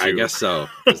after two. I guess so,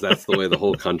 because that's the way the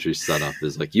whole country's set up.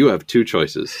 Is like, you have two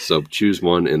choices, so choose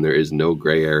one, and there is no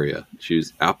gray area.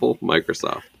 Choose Apple,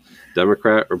 Microsoft,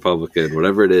 Democrat, Republican,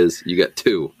 whatever it is. You get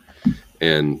two,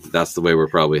 and that's the way we're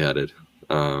probably headed.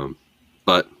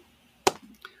 But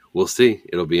we'll see.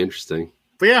 It'll be interesting.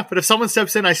 But if someone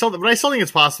steps in, I still think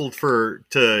it's possible for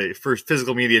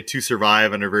physical media to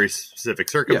survive under very specific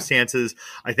circumstances.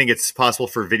 Yeah. I think it's possible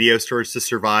for video stores to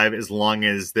survive as long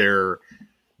as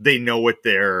they know what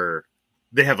they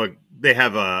have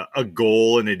a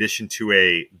goal in addition to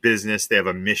a business. They have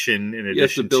a mission in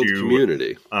addition to build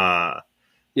community.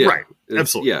 Right.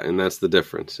 Absolutely. Yeah, and that's the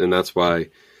difference, and that's why.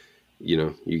 You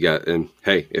know,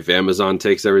 hey, if Amazon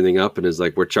takes everything up and is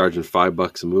like, we're charging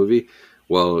 $5 a movie.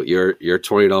 Well, your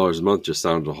 $20 a month just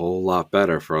sounds a whole lot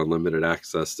better for unlimited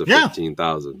access to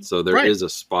 15,000. So there is a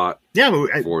spot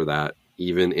for that,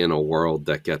 even in a world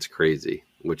that gets crazy,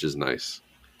 which is nice.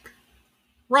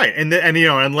 Right, and you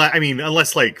know,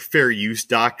 unless like fair use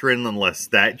doctrine, unless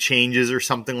that changes or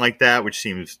something like that, which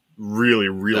seems really,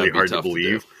 really hard to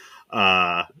believe.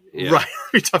 Yeah. Right.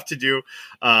 Be tough to do.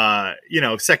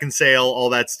 Second sale, all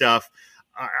that stuff.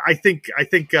 I think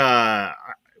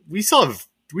we still have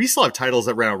titles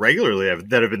that run out regularly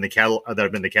that have been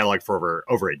the catalog for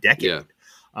over a decade.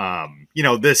 Yeah.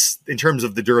 This, in terms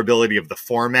of the durability of the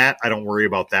format, I don't worry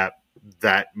about that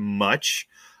much.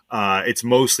 It's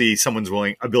mostly someone's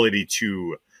ability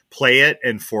to play it,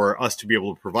 and for us to be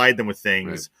able to provide them with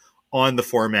things on the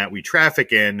format we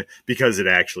traffic in because it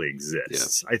actually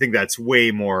exists. I think that's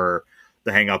way more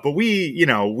the hang up. But we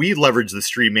leverage the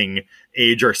streaming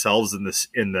age ourselves in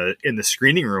the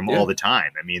screening room all the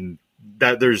time. I mean,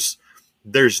 that there's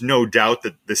no doubt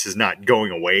that this is not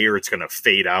going away or it's going to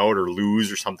fade out or lose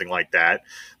or something like that.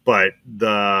 But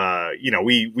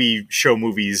we show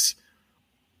movies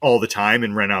all the time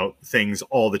and rent out things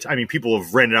all the time. I mean, people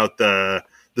have rented out the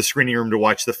screening room to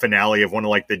watch the finale of one of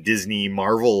like the Disney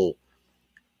Marvel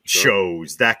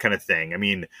shows, that kind of thing. I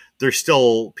mean,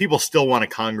 people still want to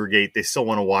congregate. They still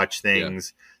want to watch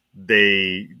things.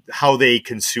 How they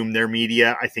consume their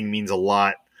media, I think, means a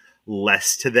lot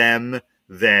less to them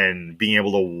than being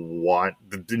able to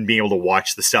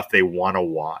watch the stuff they want to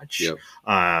watch,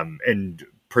 and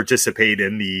participate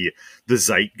in the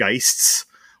zeitgeists,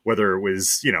 whether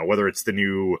it's the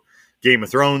new Game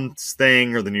of Thrones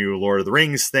thing or the new Lord of the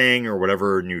Rings thing or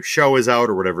whatever new show is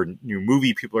out or whatever new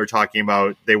movie people are talking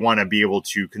about. They want to be able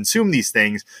to consume these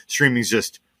things. Streaming is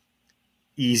just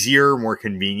easier, more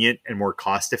convenient, and more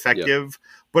cost effective,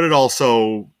 but it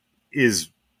also is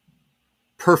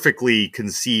perfectly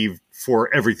conceived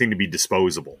for everything to be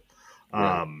disposable.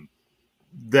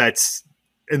 That's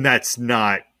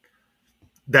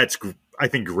I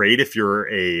think great if you're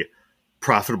a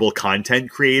profitable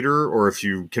content creator, or if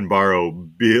you can borrow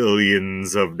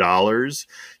billions of dollars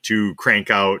to crank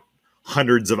out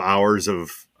hundreds of hours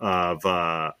of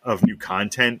new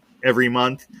content every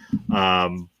month.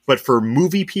 But for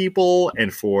movie people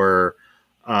and for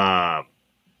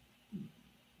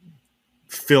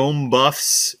film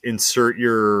buffs, insert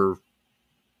your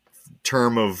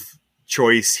term of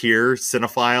choice here,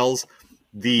 cinephiles,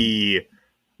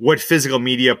 what physical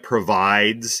media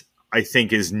provides, I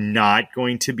think, is not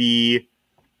going to be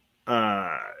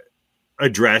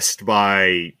addressed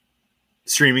by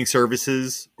streaming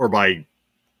services or by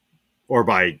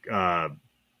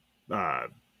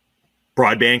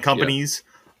broadband companies.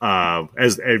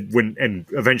 And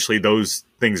eventually those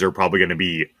things are probably going to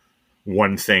be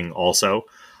one thing also.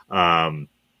 And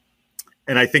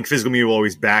I think physical media will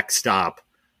always backstop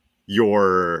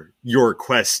your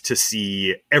quest to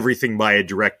see everything by a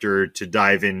director, to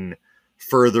dive in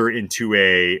further into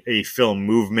a film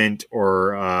movement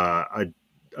or a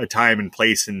time and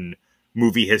place in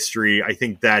movie history. I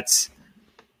think that's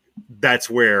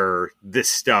where this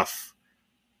stuff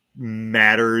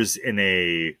matters in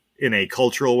a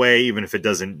cultural way, even if it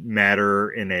doesn't matter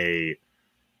in a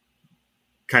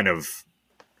kind of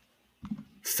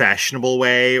fashionable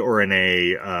way or in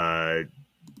a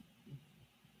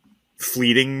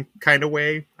fleeting kind of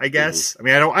way, I guess. I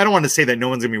mean, I don't want to say that no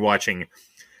one's going to be watching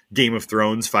Game of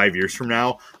Thrones 5 years from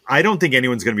now. I don't think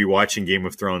anyone's going to be watching Game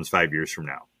of Thrones 5 years from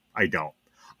now. I don't.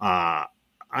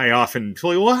 I often feel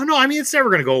like, well, no, I mean, it's never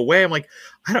going to go away. I'm like,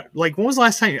 when was the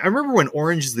last time? I remember when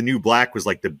Orange is the New Black was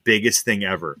like the biggest thing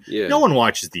ever. Yeah. No one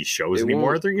watches these shows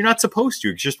anymore. You're not supposed to,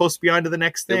 because you're supposed to be on to the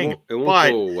next thing. It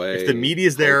won't go away. If the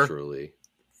media's there,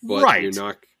 but you're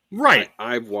not right.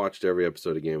 I've watched every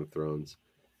episode of Game of Thrones.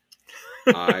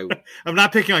 I'm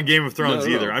not picking on Game of Thrones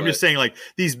either. I'm just saying, like,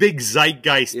 these big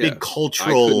zeitgeist, big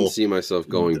cultural. I couldn't see myself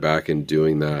going back and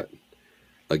doing that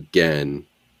again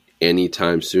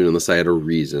anytime soon, unless I had a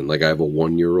reason. Like, I have a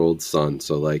 1-year-old son,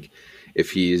 so like, if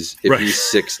he's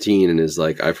 16 and is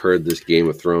like, I've heard this Game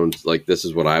of Thrones, like, this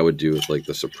is what I would do with like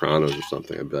The Sopranos or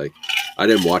something. I'd be like, I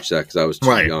didn't watch that because I was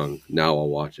too young. Now I'll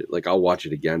watch it. Like, I'll watch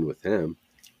it again with him,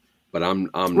 but I'm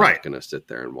not going to sit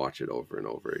there and watch it over and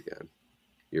over again.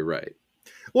 You're right.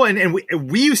 Well, and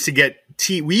we used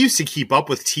to keep up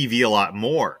with TV a lot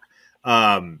more,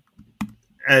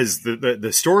 as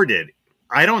the store did.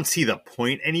 I don't see the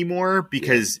point anymore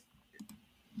because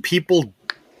people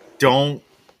don't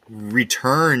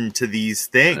return to these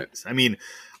things. Right. I mean,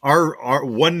 our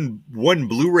one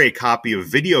Blu-ray copy of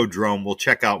Videodrome will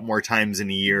check out more times in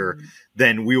a year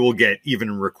than we will get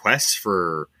even requests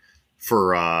for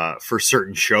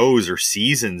certain shows or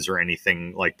seasons or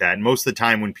anything like that. And most of the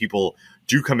time when people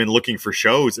do come in looking for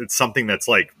shows, it's something that's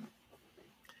like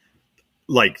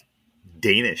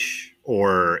Danish,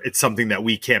 or it's something that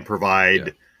we can't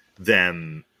provide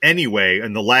them anyway.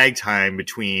 And the lag time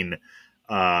between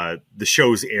the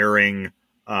shows airing,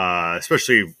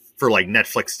 especially for like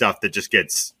Netflix stuff that just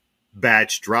gets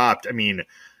batch dropped. I mean,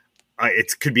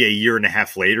 it could be a year and a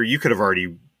half later. You could have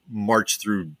already marched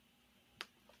through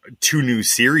 2 new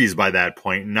series by that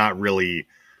point and not really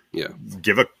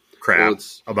give a crap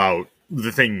about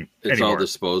the thing it's anymore. All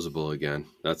disposable again.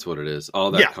 That's what it is.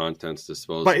 All that content's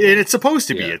disposable. But and it's supposed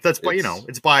to be. That's by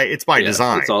it's by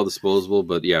design. It's all disposable,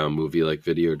 but a movie like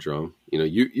Videodrome,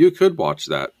 you could watch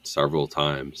that several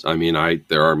times. I mean,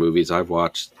 there are movies I've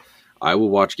watched. I will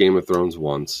watch Game of Thrones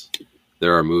once.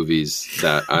 There are movies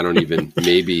that I don't even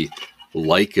maybe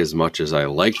like as much as I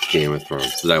liked Game of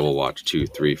Thrones that I will watch 2,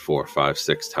 3, 4, 5,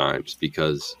 6 times,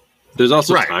 because there's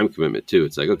also time commitment too.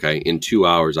 It's like, okay, in 2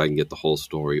 hours I can get the whole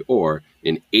story, or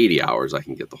in 80 hours I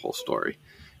can get the whole story.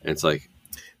 And it's like,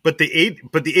 but the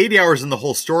 80 hours in the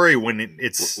whole story when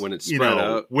it's spread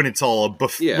out, when it's all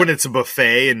when it's a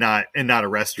buffet and not a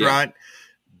restaurant,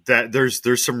 that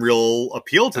there's some real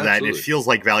appeal to that, and it feels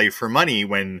like value for money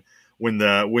when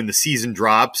the season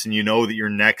drops and that your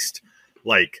next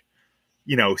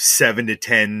 7 to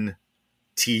 10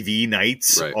 TV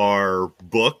nights are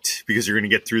booked because you're going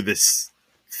to get through this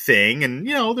thing. And,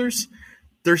 I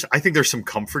think there's some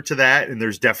comfort to that. And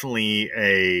there's definitely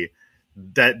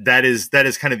that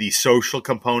is kind of the social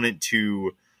component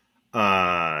to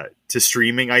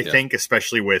streaming, I think,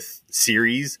 especially with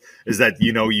series, is that,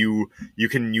 you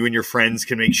and your friends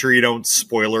can make sure you don't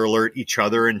spoiler alert each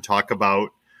other and talk about,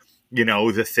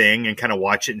 the thing, and kind of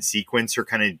watch it in sequence, or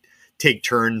kind of take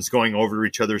turns going over to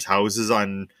each other's houses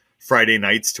on Friday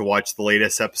nights to watch the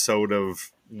latest episode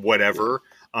of whatever.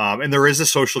 And there is a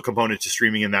social component to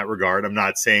streaming in that regard. I'm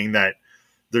not saying that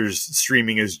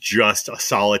streaming is just a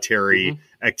solitary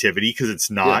activity, because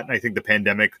it's not. I think the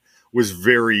pandemic was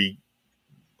very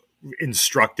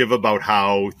instructive about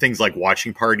how things like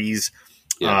watching parties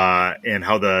and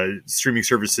how the streaming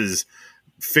services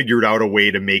figured out a way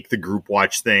to make the group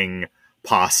watch thing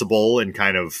possible and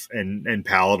kind of and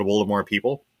palatable to more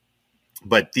people.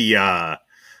 But the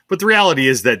reality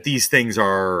is that these things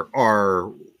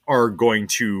are going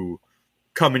to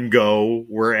come and go,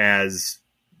 whereas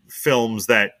films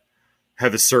that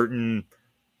have a certain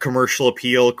commercial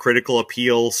appeal, critical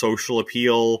appeal, social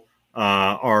appeal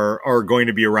are going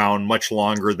to be around much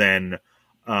longer than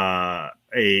a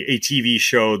TV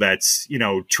show that's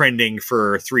trending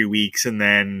for 3 weeks and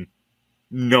then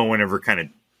no one ever kind of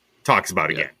talks about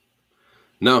again.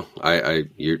 No,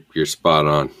 you're spot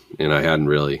on, and I hadn't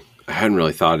really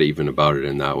thought even about it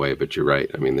in that way. But you're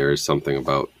right. I mean, there is something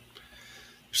about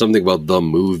the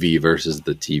movie versus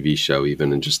the TV show,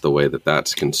 even in just the way that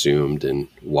that's consumed, and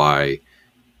why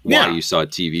you saw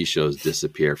TV shows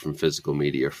disappear from physical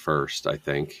media first. I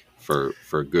think for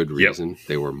good reason.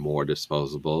 They were more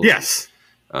disposable. Yes.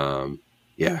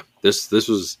 This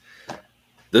was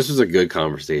a good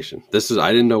conversation.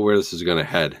 I didn't know where this was going to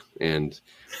head, and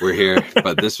we're here,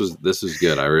 but this was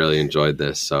good. I really enjoyed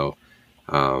this. So,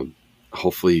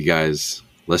 hopefully you guys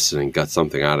listening got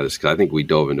something out of this, because I think we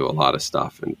dove into a lot of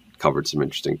stuff and covered some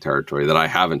interesting territory that I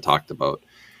haven't talked about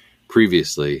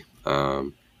previously,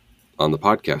 on the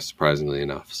podcast, surprisingly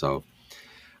enough. So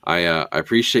I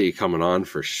appreciate you coming on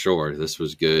for sure. This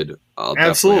was good. I'll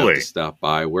definitely have to stop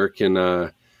by. Where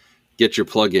can, get your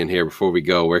plug in here before we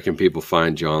go? Where can people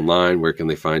find you online? Where can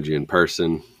they find you in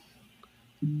person?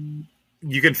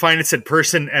 You can find us in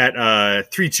person at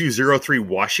 3203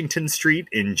 Washington Street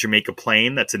in Jamaica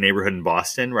Plain. That's a neighborhood in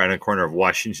Boston, right on the corner of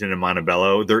Washington and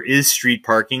Montebello. There is street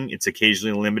parking. It's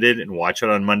occasionally limited, and watch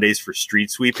out on Mondays for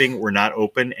street sweeping. We're not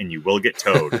open, and you will get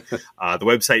towed. The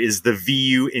website is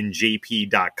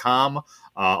thevuinjp.com.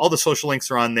 All the social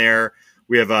links are on there.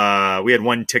 We had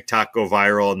one TikTok go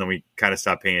viral, and then we kind of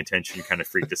stopped paying attention, kind of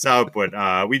freaked us out.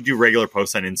 But we do regular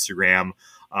posts on Instagram,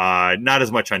 not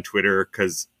as much on Twitter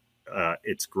because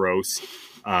it's gross.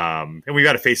 And we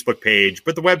got a Facebook page,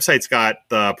 but the website's got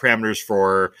the parameters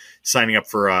for signing up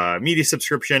for a media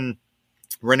subscription,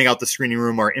 renting out the screening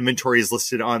room. Our inventory is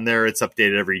listed on there. It's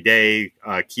updated every day.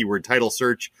 Keyword title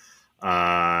search.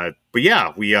 But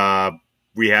yeah, we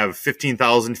have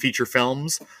 15,000 feature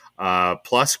films.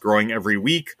 Plus growing every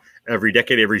week, every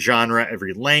decade, every genre,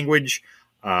 every language,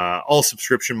 all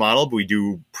subscription model. But we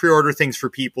do pre-order things for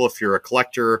people. If you're a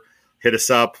collector, hit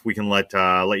us up. We can let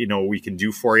you know what we can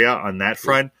do for you on that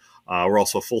front. We're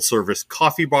also a full service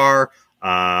coffee bar.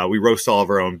 We roast all of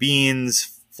our own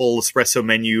beans, full espresso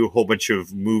menu, whole bunch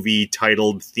of movie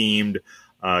titled themed,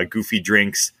 goofy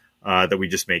drinks, that we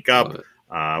just make up.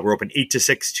 We're open 8 to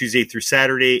 6 Tuesday through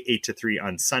Saturday, 8 to 3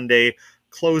 on Sunday,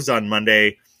 closed on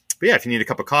Monday. But yeah, if you need a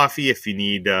cup of coffee, if you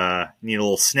need a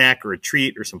little snack or a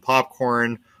treat or some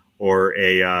popcorn or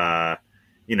a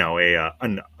a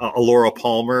Laura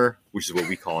Palmer, which is what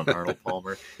we call an Arnold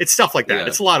Palmer. It's stuff like that. Yeah.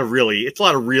 It's a lot of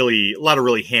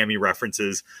really hammy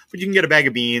references. But you can get a bag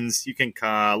of beans. You can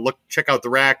check out the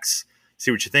racks,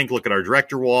 see what you think. Look at our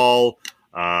director wall.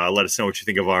 Let us know what you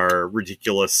think of our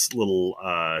ridiculous little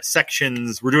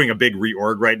sections. We're doing a big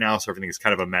reorg right now, so everything is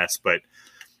kind of a mess. But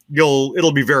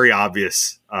it'll be very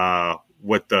obvious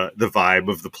what the vibe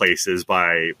of the place is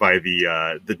by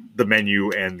the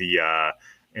menu and the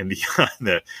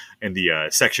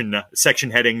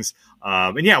section headings.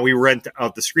 And yeah, we rent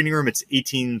out the screening room. It's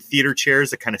 18 theater chairs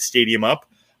that kind of stadium up.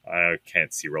 I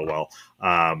can't see real well.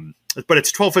 But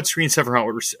it's 12-foot screen,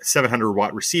 700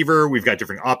 watt receiver. We've got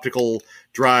different optical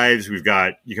drives. You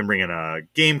can bring in a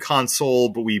game console,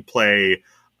 but we play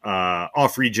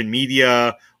off region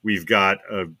media. We've got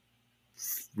a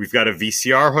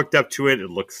VCR hooked up to it. It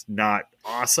looks not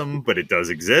awesome, but it does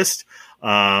exist.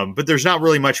 But there's not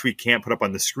really much we can't put up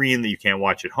on the screen that you can't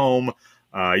watch at home.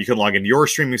 You can log into your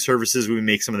streaming services. We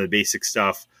make some of the basic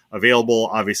stuff available.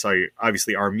 Obviously,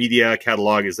 our media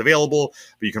catalog is available,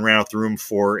 but you can rent out the room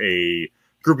for a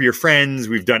group of your friends.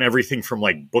 We've done everything from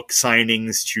like book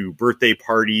signings to birthday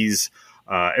parties,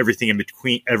 everything in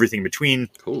between.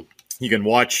 Cool. You can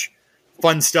watch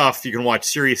fun stuff. You can watch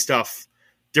serious stuff,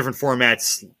 different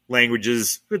formats,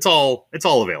 languages. It's all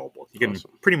available. You can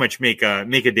pretty much make a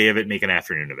day of it, make an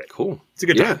afternoon of it. Cool. It's a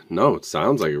good time. No, it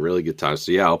sounds like a really good time.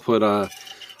 So yeah, I'll put all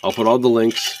the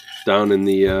links down in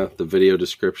the video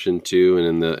description too,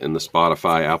 and in the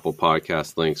Spotify, Apple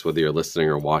Podcast links, whether you're listening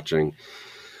or watching,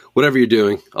 whatever you're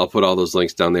doing, I'll put all those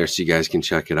links down there so you guys can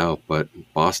check it out. But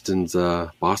Boston's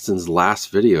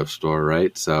last video store,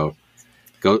 right? So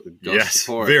go yes,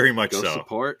 support. Very much go so.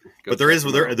 Support. Go but there is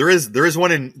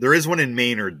one in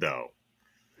Maynard though.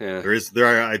 Yeah.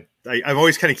 I'm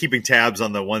always kind of keeping tabs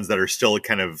on the ones that are still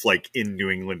kind of like in New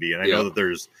Englandy, and I know that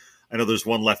there's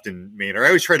one left in Maynard. I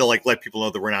always try to like let people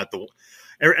know that we're not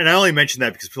and I only mention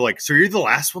that because people are like, so you're the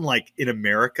last one like in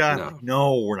America? No, like,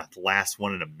 no, we're not the last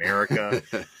one in America.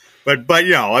 but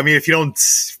I mean, if you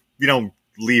don't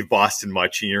leave Boston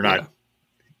much and you're not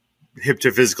hip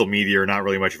to physical media or not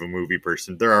really much of a movie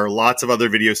person, there are lots of other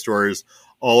video stores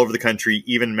all over the country,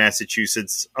 even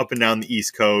Massachusetts, up and down the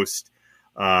East Coast,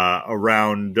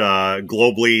 around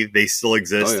globally. They still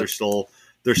exist.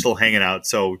 They're still hanging out.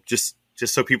 So just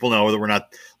so people know that we're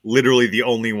not literally the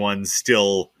only ones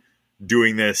still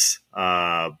doing this.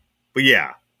 But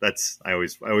yeah, I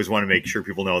always want to make sure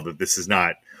people know that this is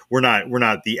we're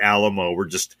not the Alamo. We're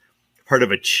just part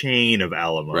of a chain of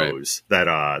Alamos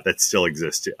that still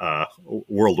exist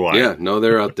worldwide. Yeah, no,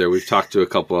 they're out there. We've talked to a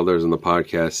couple others on the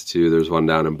podcast too. There's one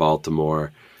down in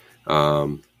Baltimore.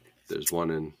 There's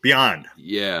one in Beyond.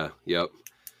 Yeah. Yep.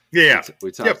 Yeah.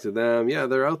 We talked to them. Yeah,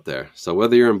 they're out there. So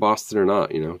whether you're in Boston or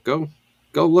not,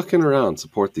 go looking around,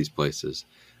 support these places.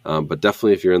 But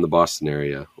definitely if you're in the Boston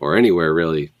area or anywhere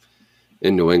really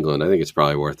in New England, I think it's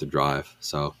probably worth a drive.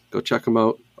 So go check them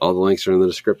out. All the links are in the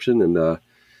description. And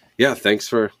thanks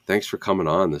for coming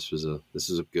on. This is a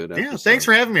good episode. Yeah, thanks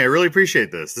for having me. I really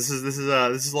appreciate this. This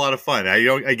is a lot of fun.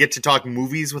 I get to talk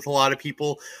movies with a lot of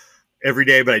people every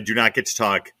day, but I do not get to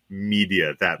talk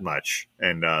media that much.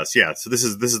 And so this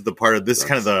is the part of this is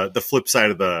kind of the flip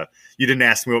side of you didn't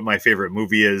ask me what my favorite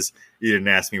movie is. You didn't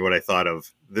ask me what I thought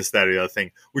of this, that, or the other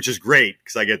thing, which is great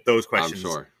because I get those questions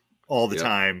all the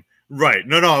time. Right.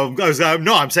 No,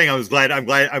 I'm saying I'm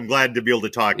glad to be able to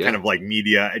talk kind of like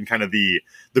media and kind of the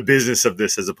business of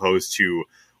this as opposed to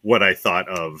what I thought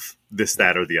of this,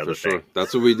 that, or the other thing. Sure.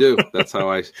 That's what we do. That's how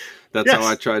I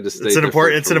tried to stay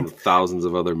from thousands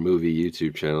of other movie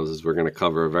YouTube channels is we're going to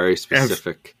cover a very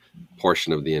specific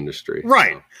portion of the industry.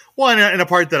 Right. So. Well, and a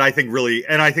part that I think really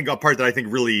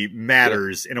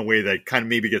matters in a way that kind of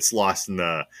maybe gets lost in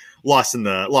the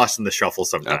shuffle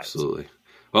sometimes. Absolutely.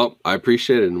 Well, I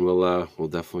appreciate it, and we'll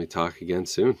definitely talk again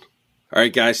soon. All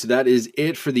right, guys, so that is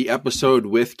it for the episode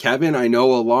with Kevin. I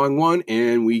know a long one,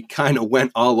 and we kind of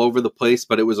went all over the place,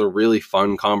 but it was a really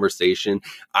fun conversation.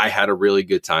 I had a really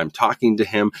good time talking to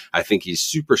him. I think he's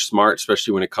super smart,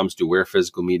 especially when it comes to where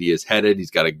physical media is headed. He's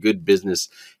got a good business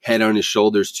head on his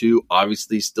shoulders, too.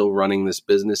 Obviously, still running this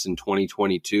business in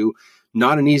 2022.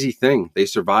 Not an easy thing. They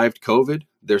survived COVID.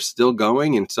 They're still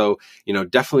going. And so,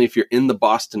 definitely if you're in the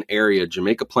Boston area,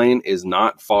 Jamaica Plain is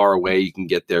not far away. You can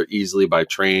get there easily by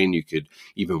train. You could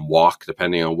even walk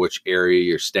depending on which area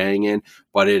you're staying in,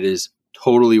 but it is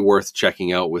totally worth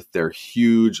checking out with their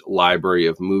huge library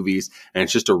of movies. And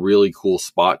it's just a really cool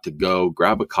spot to go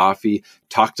grab a coffee,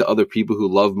 talk to other people who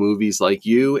love movies like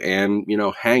you, and,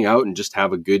 hang out and just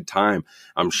have a good time.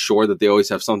 I'm sure that they always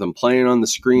have something playing on the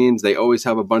screens. They always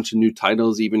have a bunch of new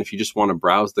titles, even if you just want to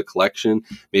browse the collection,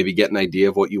 maybe get an idea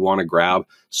of what you want to grab.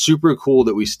 Super cool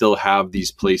that we still have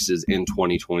these places in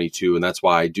 2022. And that's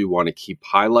why I do want to keep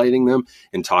highlighting them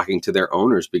and talking to their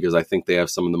owners, because I think they have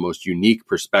some of the most unique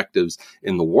perspectives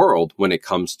in the world when it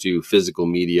comes to physical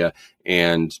media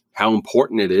and how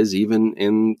important it is even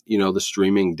in, the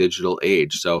streaming digital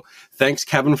age. So thanks,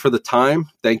 Kevin, for the time.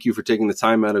 Thank you for taking the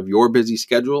time out of your busy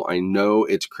schedule. I know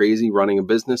it's crazy running a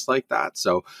business like that.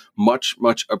 So much,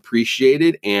 much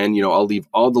appreciated. And, I'll leave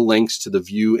all the links to The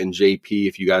View and JP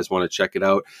if you guys want to check it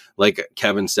out. Like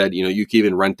Kevin said, you can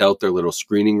even rent out their little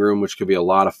screening room, which could be a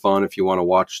lot of fun if you want to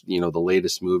watch, the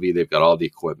latest movie. They've got all the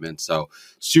equipment. So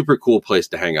super cool place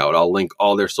to hang out. I'll link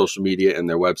all their social media and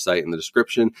their website in the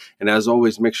description. And as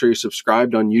always, make sure you're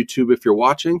subscribed on YouTube if you're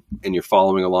watching, and you're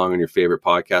following along on your favorite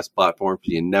podcast platform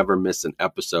so you never miss an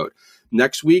episode.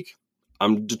 Next week,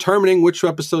 I'm determining which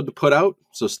episode to put out,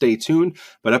 so stay tuned.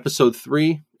 But episode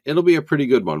 3, it'll be a pretty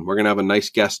good one. We're going to have a nice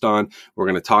guest on. We're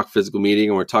going to talk physical media,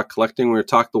 and we're going to talk collecting. We're going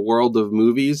to talk the world of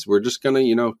movies. We're just going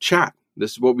to, chat.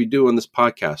 This is what we do on this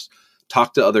podcast.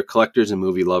 Talk to other collectors and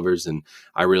movie lovers, and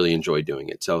I really enjoy doing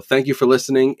it. So thank you for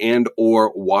listening and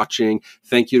or watching.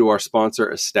 Thank you to our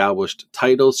sponsor, Established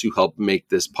Titles, who helped make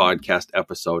this podcast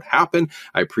episode happen.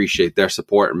 I appreciate their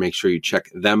support, and make sure you check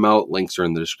them out. Links are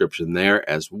in the description there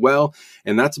as well.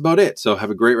 And that's about it. So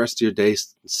have a great rest of your day.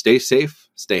 Stay safe,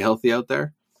 stay healthy out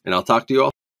there, and I'll talk to you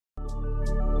all.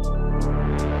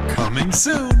 Coming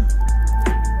soon.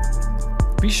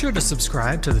 Be sure to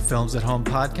subscribe to the Films at Home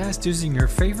podcast using your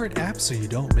favorite app so you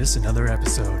don't miss another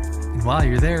episode. And while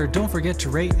you're there, don't forget to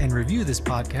rate and review this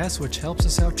podcast, which helps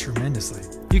us out tremendously.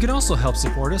 You can also help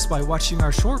support us by watching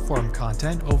our short form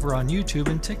content over on YouTube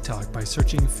and TikTok by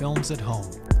searching Films at Home.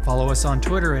 Follow us on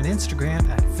Twitter and Instagram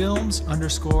at films_at_home.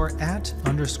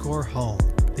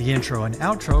 The intro and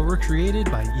outro were created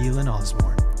by Elin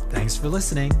Osborne. Thanks for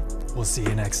listening. We'll see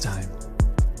you next time.